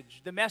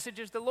message. The message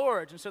is the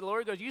Lord's. And so the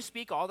Lord goes, you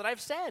speak all that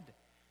I've said.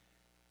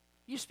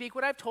 You speak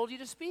what I've told you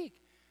to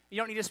speak. You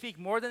don't need to speak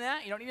more than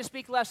that. You don't need to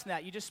speak less than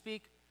that. You just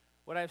speak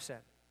what I've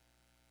said.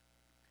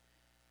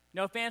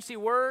 No fancy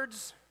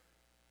words.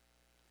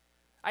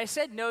 I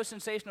said no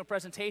sensational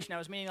presentation. I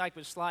was meaning like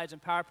with slides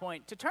and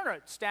PowerPoint. To turn a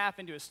staff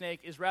into a snake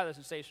is rather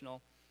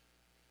sensational.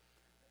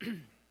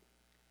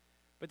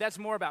 But that's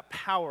more about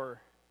power,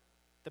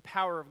 the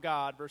power of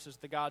God versus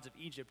the gods of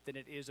Egypt, than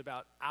it is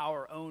about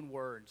our own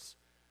words,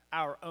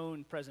 our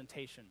own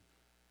presentation.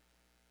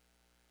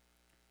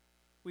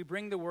 We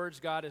bring the words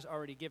God has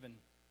already given.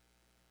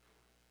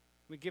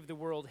 We give the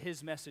world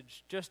his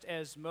message, just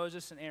as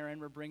Moses and Aaron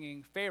were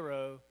bringing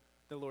Pharaoh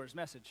the Lord's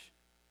message.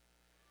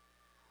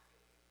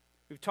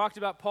 We've talked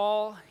about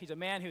Paul. He's a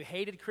man who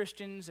hated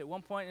Christians at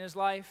one point in his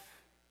life.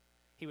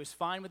 He was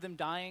fine with them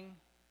dying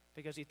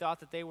because he thought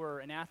that they were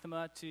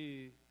anathema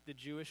to the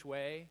Jewish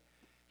way.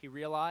 He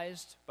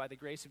realized by the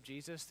grace of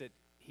Jesus that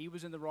he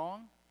was in the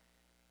wrong,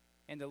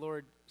 and the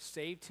Lord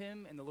saved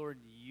him, and the Lord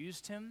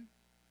used him.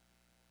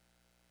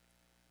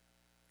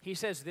 He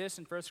says this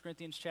in 1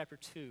 Corinthians chapter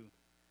 2.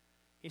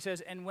 He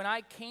says, "And when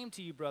I came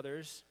to you,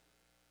 brothers,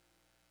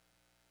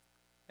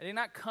 I did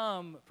not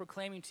come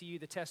proclaiming to you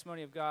the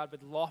testimony of God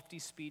with lofty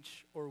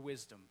speech or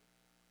wisdom.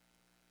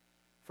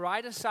 For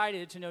I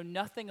decided to know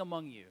nothing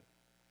among you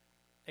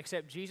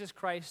except Jesus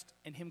Christ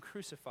and him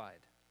crucified.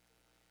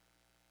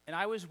 And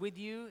I was with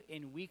you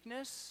in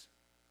weakness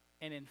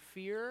and in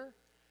fear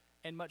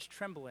and much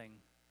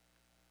trembling.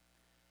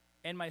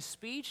 And my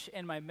speech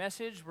and my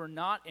message were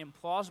not in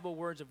plausible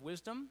words of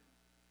wisdom,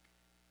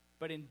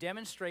 but in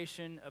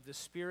demonstration of the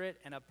Spirit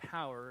and of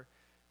power,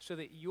 so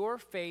that your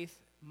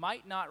faith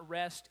might not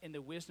rest in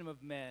the wisdom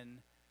of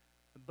men,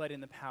 but in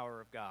the power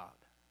of God."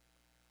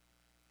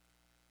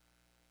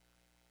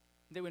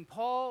 That when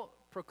Paul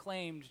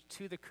proclaimed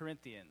to the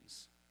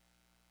Corinthians,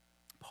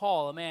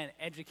 Paul, a man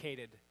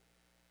educated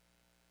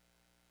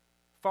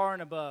far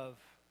and above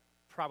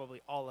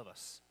probably all of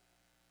us,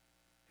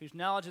 whose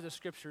knowledge of the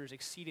Scriptures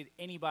exceeded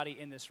anybody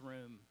in this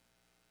room,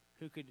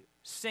 who could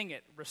sing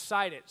it,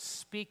 recite it,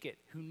 speak it,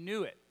 who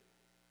knew it.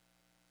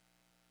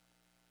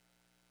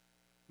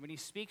 When he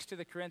speaks to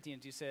the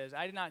Corinthians, he says,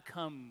 "I did not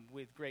come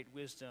with great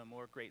wisdom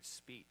or great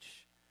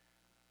speech.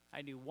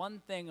 I knew one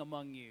thing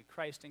among you,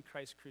 Christ and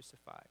Christ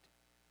crucified.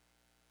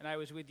 And I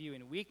was with you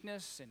in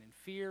weakness and in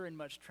fear and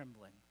much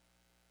trembling."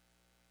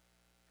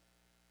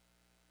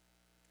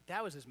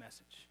 That was his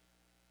message.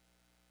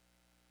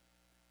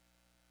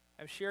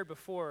 I've shared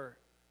before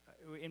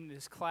in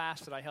this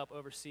class that I help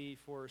oversee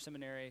for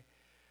seminary,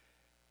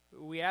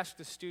 we ask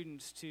the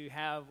students to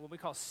have what we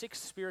call 6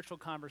 spiritual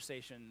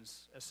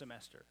conversations a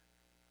semester.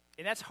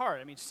 And that's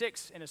hard. I mean,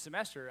 6 in a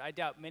semester, I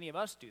doubt many of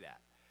us do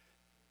that.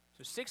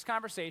 So 6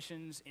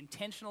 conversations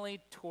intentionally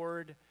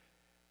toward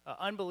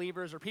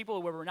unbelievers or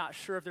people where we're not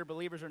sure if they're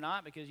believers or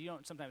not, because you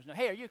don't sometimes know,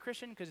 hey, are you a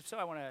Christian? Because if so,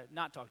 I want to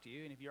not talk to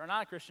you. And if you're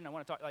not a Christian, I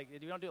want to talk, like, you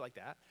don't do it like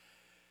that.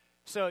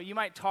 So you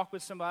might talk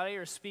with somebody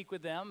or speak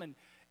with them. And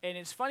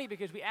it's funny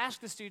because we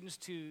ask the students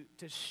to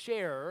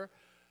share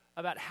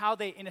about how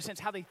they, in a sense,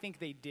 how they think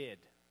they did.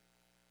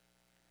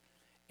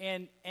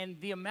 And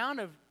the amount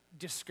of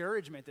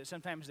discouragement that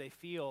sometimes they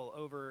feel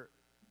over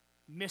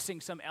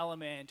missing some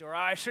element, or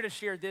I should have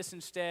shared this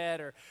instead,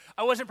 or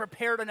I wasn't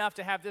prepared enough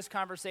to have this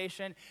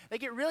conversation. They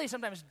get really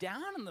sometimes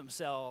down on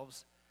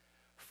themselves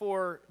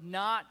for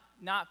not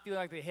feeling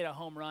like they hit a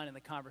home run in the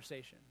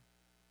conversation.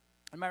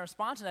 And my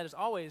response to that is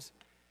always,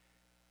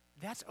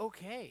 that's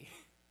okay.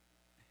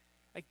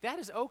 Like, that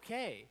is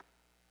okay.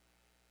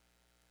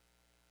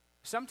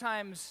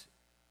 Sometimes,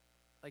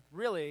 like,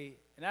 really,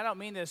 and I don't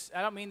mean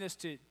this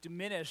to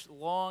diminish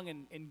long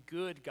and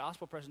good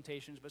gospel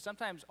presentations, but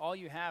sometimes all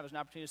you have is an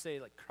opportunity to say,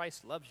 like,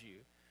 Christ loves you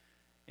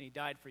and he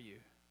died for you.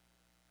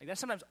 Like, that's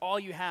sometimes all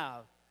you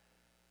have.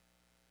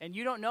 And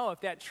you don't know if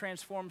that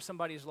transforms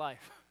somebody's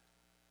life.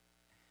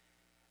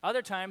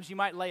 Other times you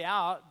might lay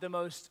out the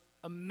most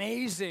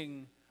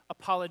amazing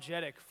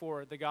apologetic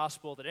for the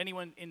gospel that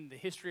anyone in the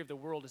history of the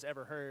world has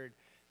ever heard.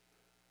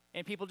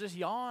 And people just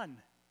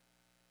yawn.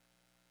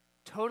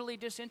 Totally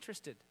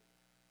disinterested.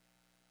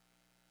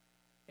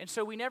 And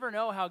so we never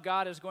know how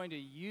God is going to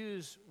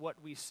use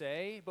what we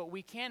say, but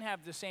we can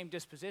have the same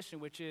disposition,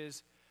 which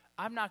is,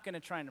 I'm not going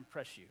to try and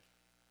impress you.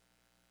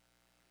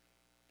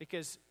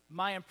 Because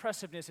my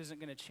impressiveness isn't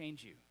going to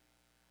change you.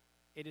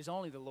 It is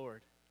only the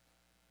Lord.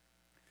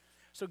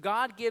 So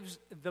God gives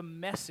the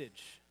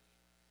message.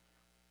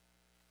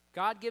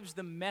 God gives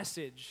the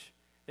message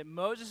that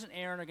Moses and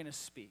Aaron are going to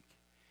speak.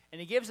 And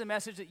he gives the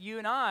message that you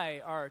and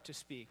I are to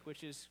speak,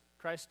 which is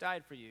Christ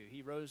died for you.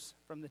 He rose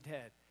from the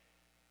dead.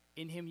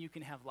 In him you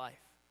can have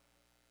life.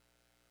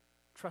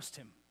 Trust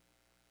him.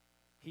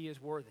 He is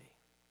worthy.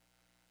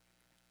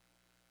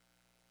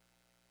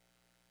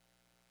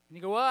 And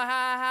you go, well,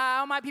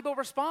 how might people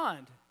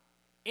respond?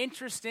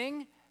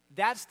 Interesting.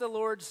 That's the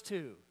Lord's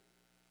too.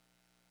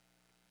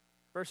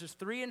 Verses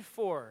 3 and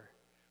 4,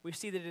 we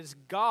see that it is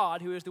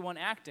God who is the one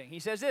acting. He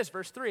says this,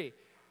 verse 3,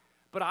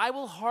 "But I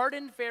will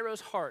harden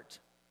Pharaoh's heart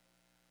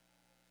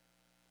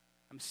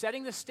I'm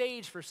setting the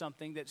stage for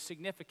something that's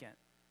significant.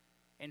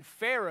 And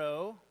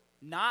Pharaoh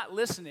not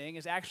listening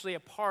is actually a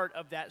part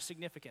of that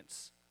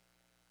significance.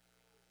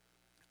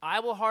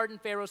 I will harden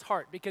Pharaoh's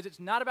heart because it's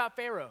not about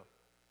Pharaoh.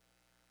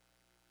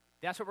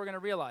 That's what we're going to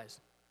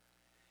realize.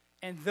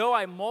 And though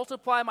I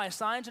multiply my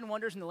signs and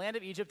wonders in the land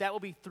of Egypt, that will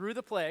be through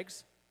the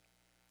plagues,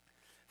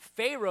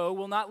 Pharaoh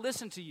will not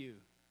listen to you.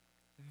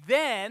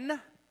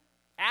 Then,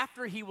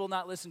 after he will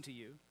not listen to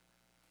you,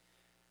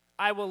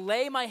 I will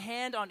lay my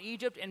hand on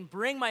Egypt and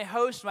bring my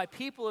host, my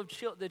people of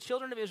the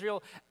children of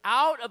Israel,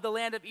 out of the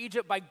land of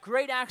Egypt by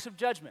great acts of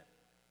judgment.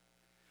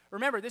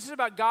 Remember, this is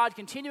about God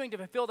continuing to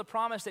fulfill the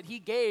promise that he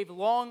gave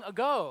long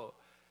ago.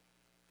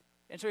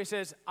 And so he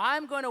says,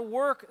 I'm going to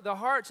work the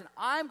hearts and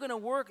I'm going to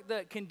work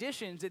the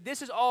conditions, that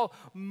this is all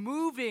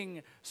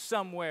moving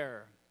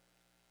somewhere.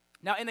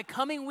 Now, in the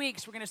coming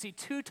weeks, we're going to see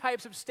two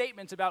types of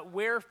statements about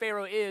where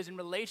Pharaoh is in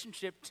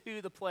relationship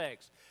to the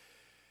plagues.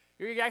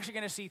 You're actually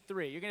going to see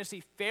three. You're going to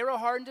see Pharaoh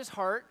hardened his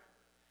heart.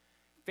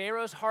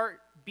 Pharaoh's heart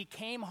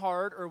became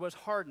hard or was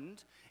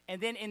hardened. And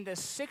then in the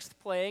sixth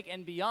plague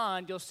and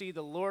beyond, you'll see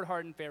the Lord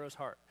hardened Pharaoh's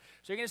heart.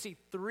 So you're going to see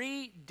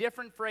three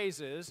different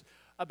phrases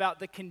about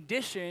the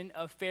condition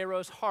of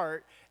Pharaoh's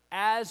heart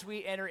as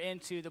we enter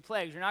into the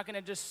plagues. You're not going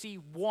to just see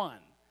one.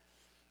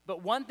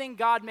 But one thing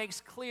God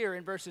makes clear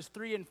in verses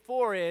 3 and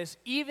 4 is,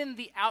 even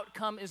the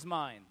outcome is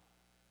mine.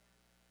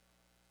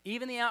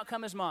 Even the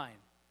outcome is mine.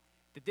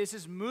 That this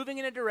is moving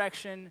in a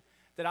direction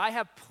that I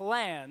have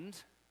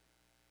planned.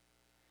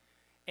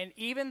 And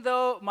even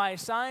though my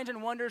signs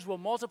and wonders will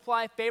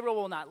multiply, Pharaoh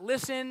will not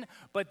listen,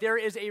 but there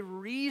is a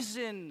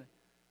reason.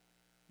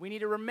 We need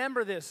to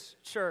remember this,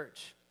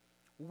 church.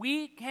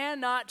 We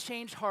cannot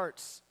change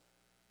hearts.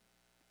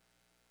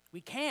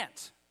 We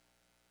can't.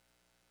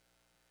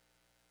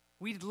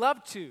 We'd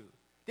love to.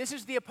 This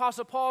is the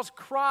Apostle Paul's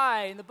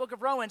cry in the book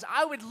of Romans.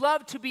 I would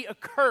love to be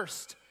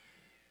accursed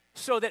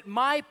so that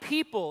my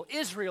people,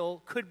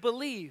 Israel, could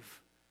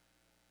believe.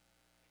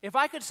 If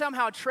I could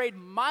somehow trade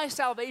my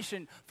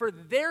salvation for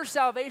their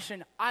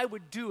salvation, I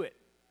would do it.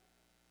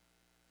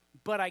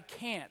 But I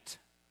can't,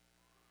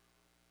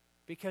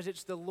 because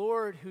it's the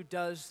Lord who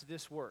does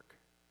this work.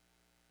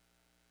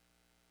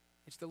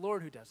 It's the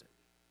Lord who does it.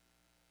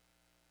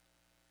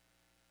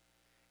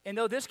 And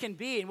though this can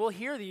be, and we'll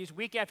hear these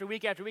week after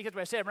week after week, as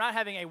I said, we're not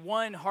having a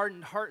one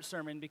hardened heart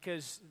sermon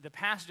because the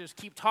passages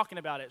keep talking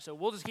about it, so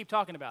we'll just keep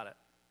talking about it.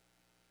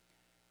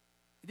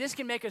 This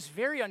can make us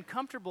very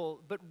uncomfortable,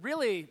 but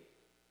really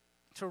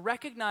to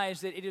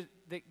recognize that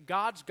that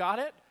God's got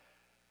it,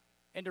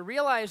 and to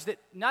realize that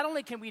not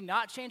only can we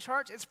not change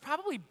hearts, it's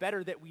probably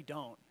better that we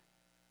don't.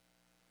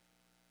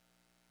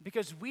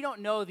 Because we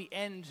don't know the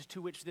end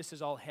to which this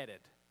is all headed,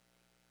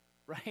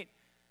 right?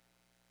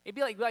 It'd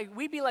be like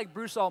we'd be like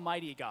Bruce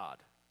Almighty God.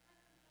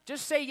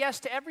 Just say yes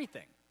to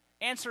everything.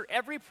 Answer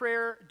every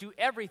prayer, do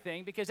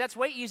everything, because that's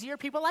way easier.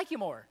 People like you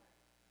more.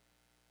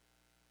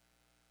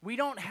 We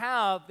don't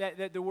have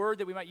the word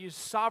that we might use,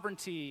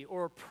 sovereignty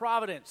or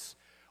providence.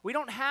 We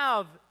don't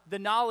have the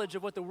knowledge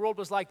of what the world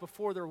was like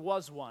before there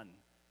was one.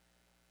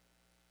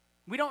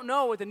 We don't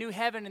know what the new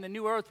heaven and the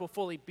new earth will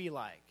fully be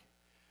like.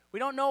 We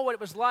don't know what it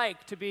was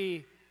like to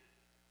be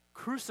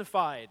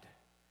crucified,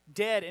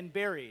 dead, and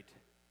buried.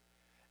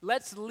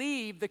 Let's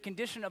leave the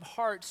condition of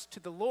hearts to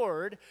the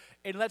Lord,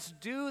 and let's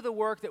do the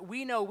work that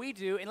we know we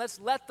do, and let's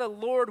let the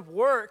Lord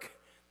work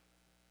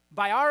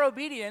by our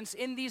obedience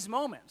in these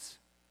moments.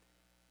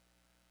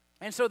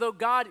 And so though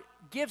God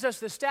gives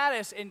us the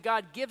status and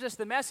God gives us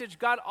the message,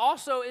 God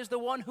also is the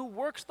one who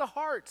works the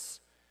hearts.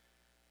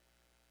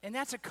 And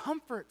that's a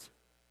comfort,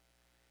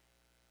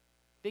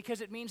 because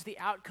it means the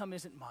outcome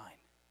isn't mine.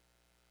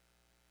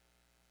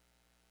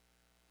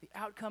 The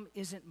outcome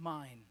isn't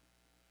mine.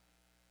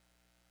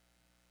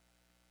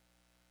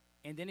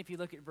 And then if you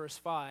look at verse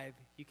 5,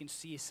 you can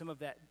see some of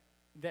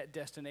that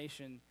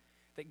destination,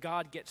 that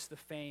God gets the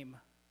fame.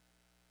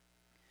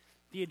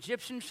 The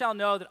Egyptians shall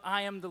know that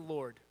I am the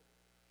Lord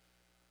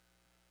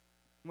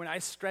when I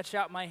stretch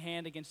out my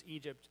hand against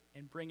Egypt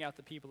and bring out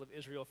the people of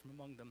Israel from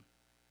among them.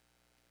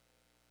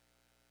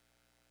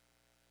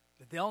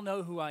 They'll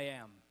know who I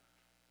am.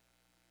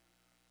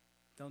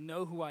 They'll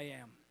know who I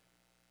am.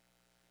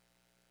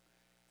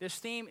 This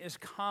theme is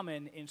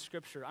common in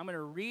Scripture. I'm going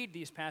to read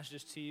these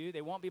passages to you. They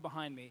won't be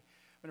behind me.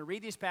 I'm going to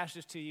read these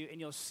passages to you, and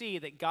you'll see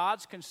that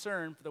God's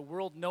concern for the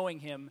world knowing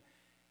him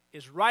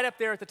is right up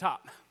there at the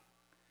top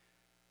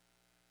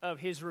of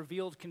his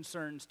revealed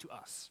concerns to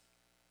us.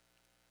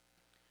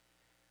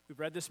 We've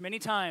read this many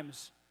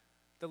times.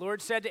 The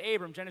Lord said to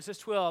Abram, Genesis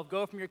 12,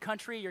 go from your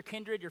country, your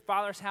kindred, your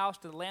father's house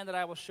to the land that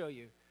I will show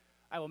you.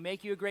 I will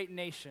make you a great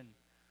nation.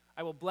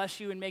 I will bless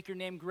you and make your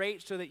name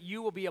great so that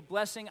you will be a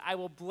blessing. I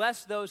will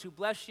bless those who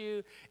bless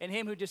you, and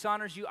him who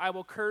dishonors you I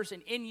will curse,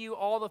 and in you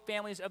all the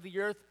families of the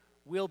earth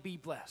will be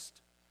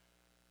blessed.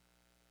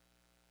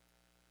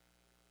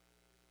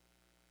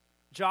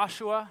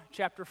 Joshua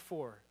chapter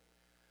 4.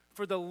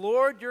 For the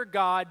Lord your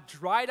God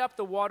dried up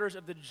the waters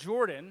of the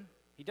Jordan.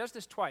 He does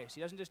this twice.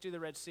 He doesn't just do the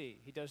Red Sea.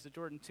 He does the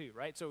Jordan too,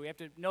 right? So we have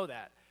to know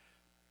that.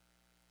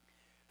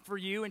 for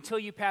you until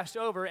you passed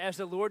over, as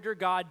the Lord your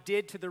God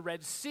did to the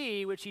Red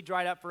Sea, which he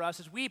dried up for us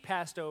as we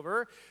passed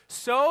over,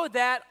 so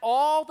that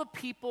all the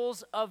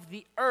peoples of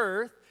the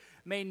earth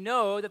may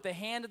know that the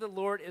hand of the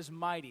Lord is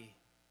mighty,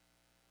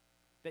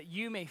 that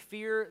you may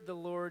fear the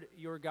Lord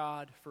your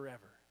God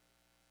forever.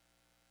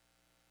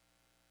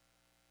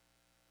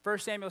 1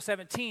 Samuel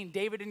 17,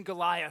 David and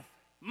Goliath.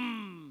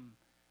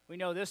 We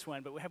know this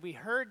one, but have we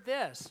heard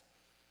this?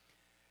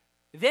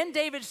 Then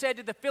David said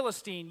to the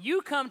Philistine,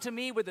 you come to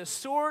me with a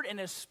sword and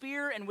a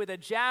spear and with a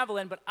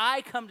javelin, but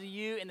I come to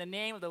you in the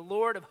name of the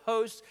Lord of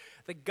hosts,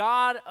 the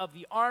God of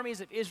the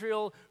armies of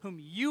Israel, whom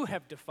you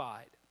have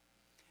defied.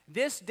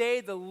 This day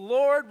the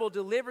Lord will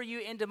deliver you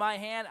into my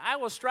hand. I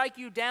will strike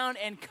you down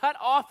and cut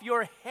off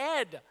your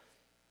head.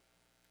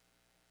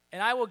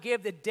 And I will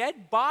give the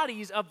dead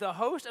bodies of the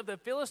host of the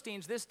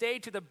Philistines this day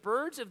to the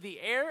birds of the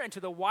air and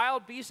to the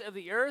wild beasts of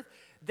the earth,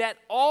 that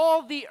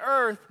all the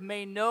earth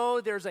may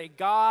know there's a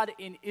God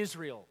in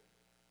Israel.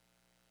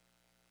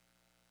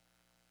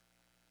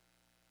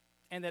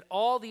 And that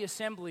all the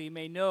assembly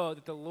may know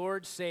that the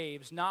Lord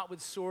saves, not with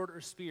sword or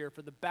spear,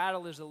 for the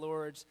battle is the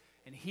Lord's,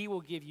 and he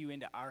will give you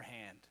into our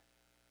hand.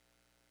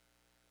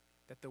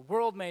 That the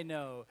world may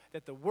know,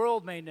 that the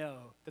world may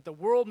know, that the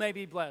world may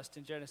be blessed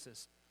in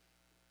Genesis.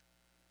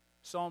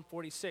 Psalm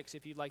 46,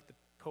 if you'd like the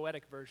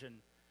poetic version.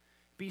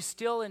 Be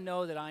still and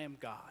know that I am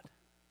God.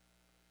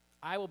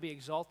 I will be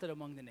exalted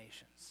among the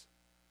nations.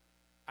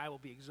 I will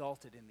be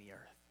exalted in the earth.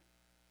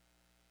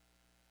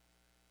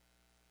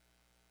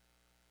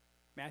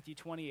 Matthew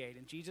 28,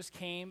 and Jesus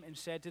came and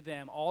said to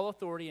them, all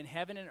authority in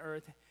heaven and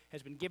earth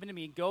has been given to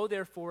me. Go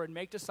therefore and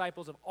make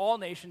disciples of all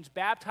nations,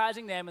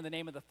 baptizing them in the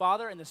name of the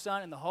Father and the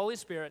Son and the Holy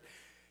Spirit,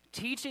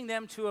 teaching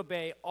them to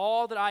obey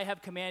all that I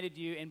have commanded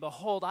you. And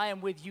behold, I am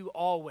with you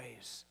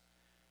always,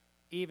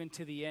 even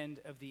to the end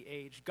of the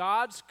age.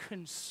 God's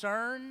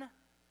concern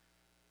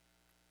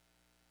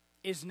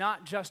is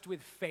not just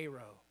with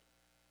Pharaoh.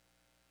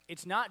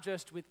 It's not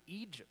just with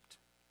Egypt.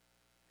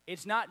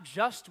 It's not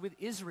just with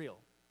Israel.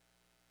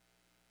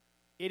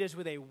 It is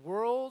with a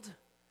world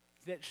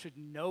that should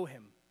know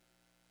him.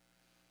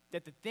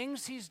 That the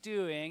things he's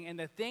doing and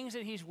the things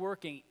that he's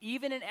working,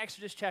 even in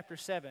Exodus chapter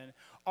 7,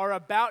 are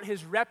about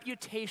his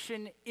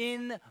reputation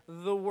in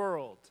the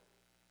world.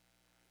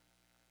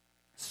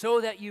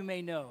 So that you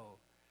may know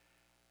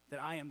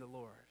that I am the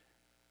Lord.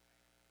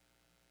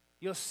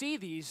 You'll see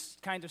these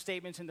kinds of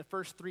statements in the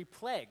first 3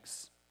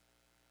 plagues,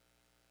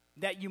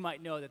 that you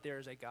might know that there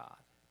is a God.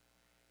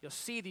 You'll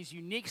see these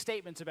unique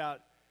statements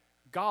about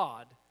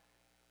God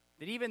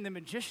that even the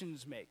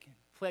magicians make. In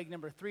plague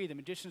number 3, the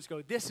magicians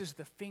go, this is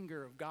the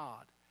finger of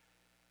God.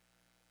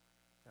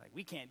 They're like,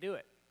 we can't do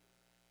it.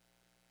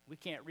 We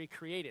can't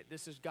recreate it.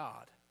 This is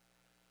God.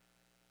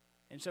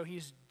 And so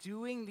he's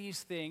doing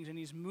these things, and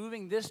he's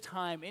moving this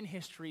time in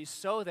history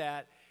so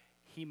that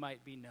he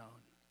might be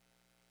known.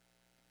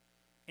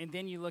 And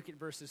then you look at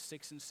verses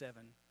 6 and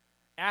 7.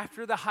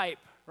 After the hype,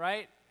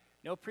 right?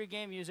 No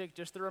pregame music,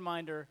 just the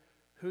reminder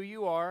who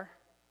you are,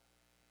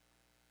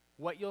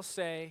 what you'll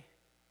say,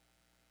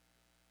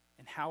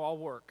 and how I'll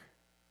work.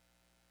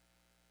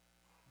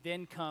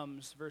 Then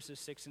comes verses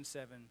 6 and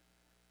 7.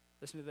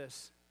 Listen to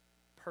this.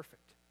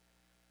 Perfect.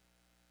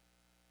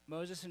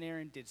 Moses and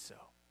Aaron did so.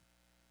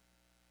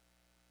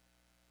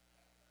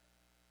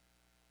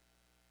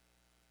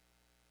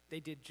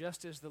 They did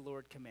just as the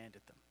Lord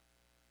commanded them.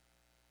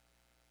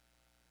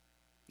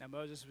 Now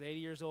Moses was 80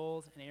 years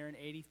old and Aaron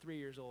 83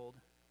 years old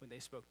when they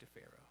spoke to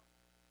Pharaoh.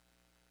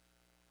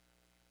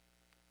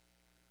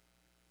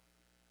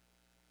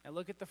 Now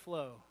look at the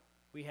flow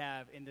we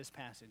have in this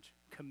passage.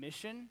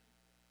 Commission,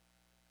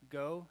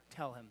 go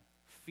tell him.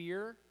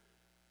 Fear,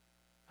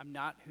 I'm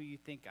not who you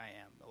think I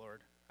am,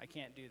 Lord. I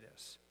can't do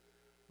this.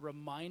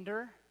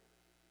 Reminder,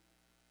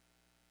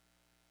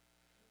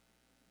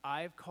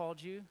 I've called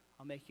you.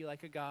 I'll make you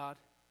like a god.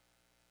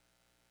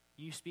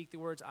 You speak the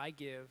words I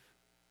give.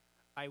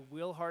 I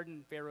will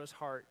harden Pharaoh's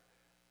heart,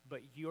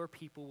 but your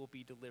people will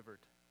be delivered,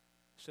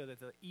 so that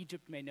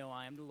Egypt may know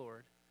I am the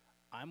Lord.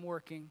 I'm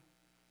working,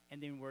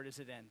 and then where does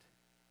it end?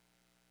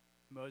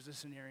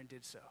 Moses and Aaron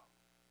did so.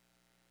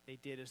 They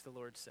did as the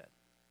Lord said.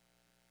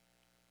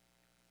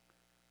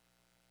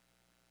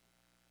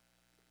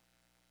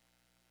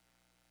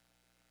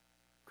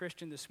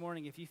 Christian, this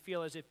morning, if you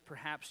feel as if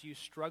perhaps you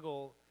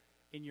struggle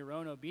in your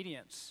own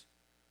obedience,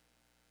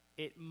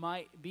 it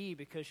might be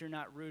because you're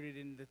not rooted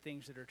in the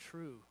things that are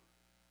true.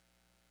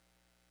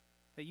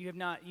 That you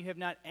have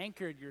not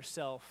anchored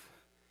yourself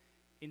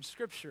in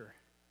Scripture.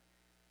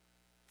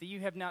 That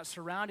you have not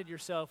surrounded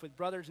yourself with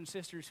brothers and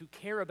sisters who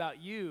care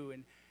about you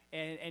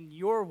and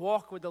your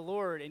walk with the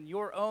Lord and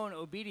your own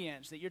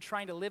obedience, that you're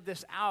trying to live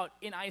this out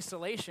in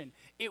isolation.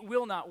 It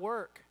will not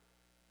work.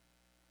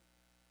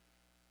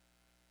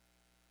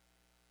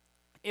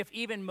 If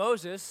even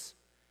Moses,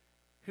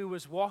 who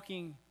was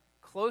walking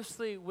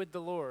closely with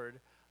the Lord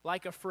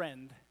like a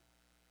friend,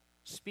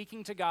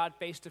 speaking to God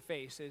face to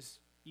face, as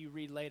you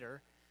read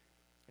later,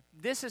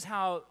 this is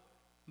how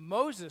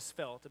Moses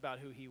felt about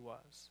who he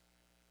was.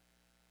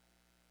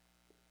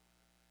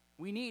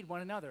 We need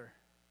one another.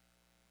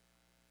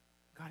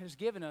 God has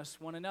given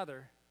us one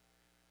another.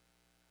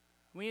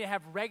 We need to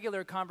have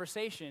regular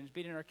conversations,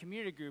 be it in our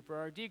community group or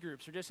our D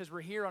groups, or just as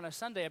we're here on a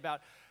Sunday,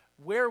 about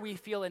where we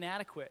feel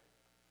inadequate.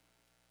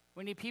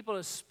 We need people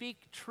to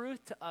speak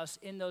truth to us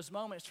in those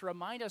moments to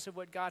remind us of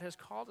what God has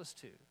called us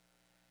to.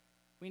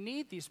 We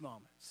need these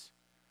moments.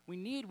 We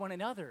need one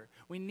another.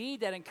 We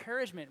need that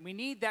encouragement. We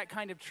need that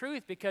kind of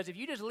truth, because if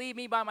you just leave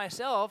me by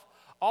myself,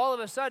 all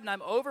of a sudden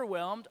I'm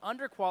overwhelmed,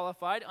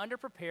 underqualified,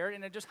 underprepared,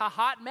 and just a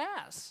hot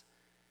mess.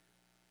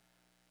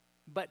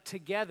 But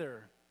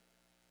together,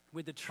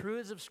 with the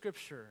truths of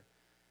Scripture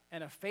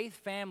and a faith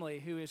family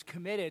who is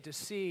committed to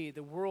see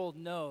the world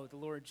know the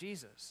Lord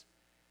Jesus,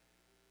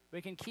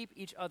 we can keep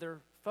each other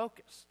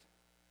focused.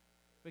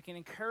 We can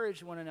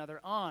encourage one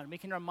another on. We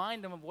can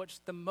remind them of what's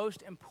the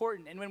most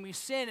important. And when we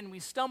sin and we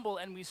stumble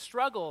and we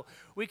struggle,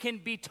 we can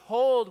be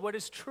told what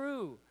is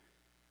true.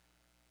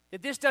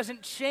 That this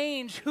doesn't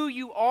change who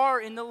you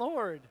are in the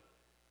Lord.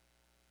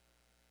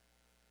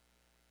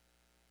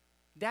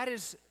 That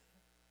is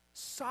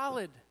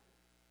solid.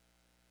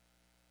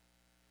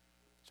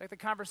 It's like the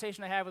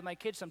conversation I have with my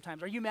kids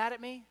sometimes. Are you mad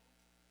at me?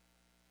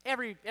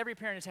 Every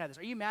parent has had this.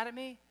 Are you mad at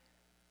me?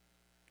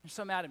 You're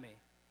so mad at me.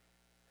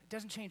 It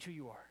doesn't change who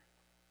you are.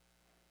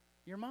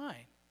 You're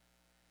mine.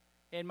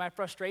 And my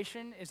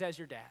frustration is as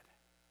your dad.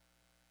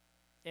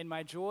 And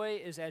my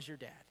joy is as your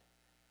dad.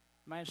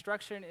 My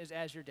instruction is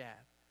as your dad.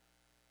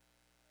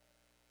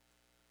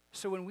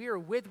 So when we are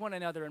with one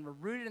another and we're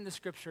rooted in the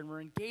Scripture and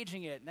we're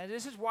engaging it, and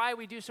this is why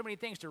we do so many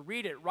things, to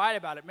read it, write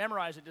about it,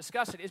 memorize it,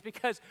 discuss it, is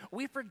because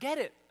we forget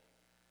it.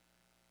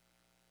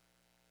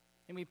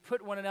 And we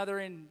put one another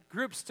in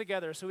groups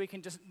together so we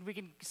can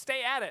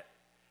stay at it.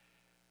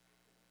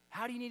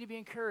 How do you need to be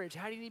encouraged?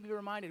 How do you need to be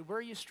reminded? Where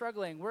are you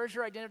struggling? Where's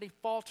your identity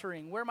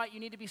faltering? Where might you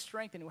need to be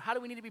strengthened? How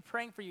do we need to be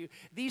praying for you?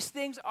 These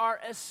things are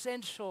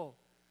essential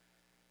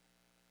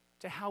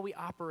to how we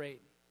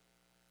operate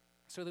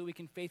so that we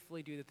can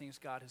faithfully do the things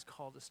God has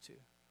called us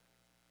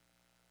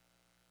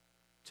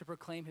to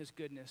proclaim His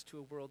goodness to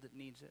a world that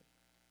needs it,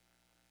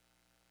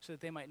 so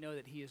that they might know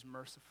that He is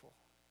merciful,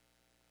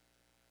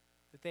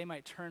 that they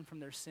might turn from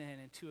their sin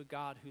and to a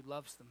God who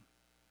loves them,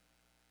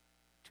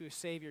 to a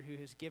Savior who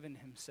has given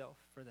Himself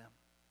for them.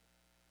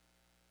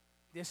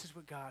 This is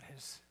what God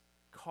has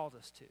called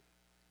us to.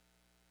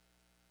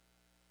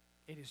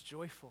 It is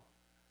joyful.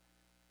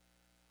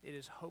 It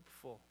is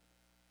hopeful.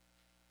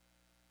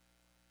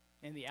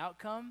 And the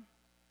outcome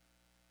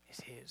is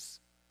His.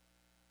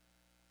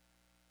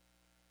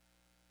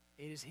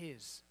 It is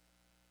His.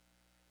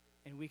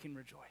 And we can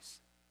rejoice.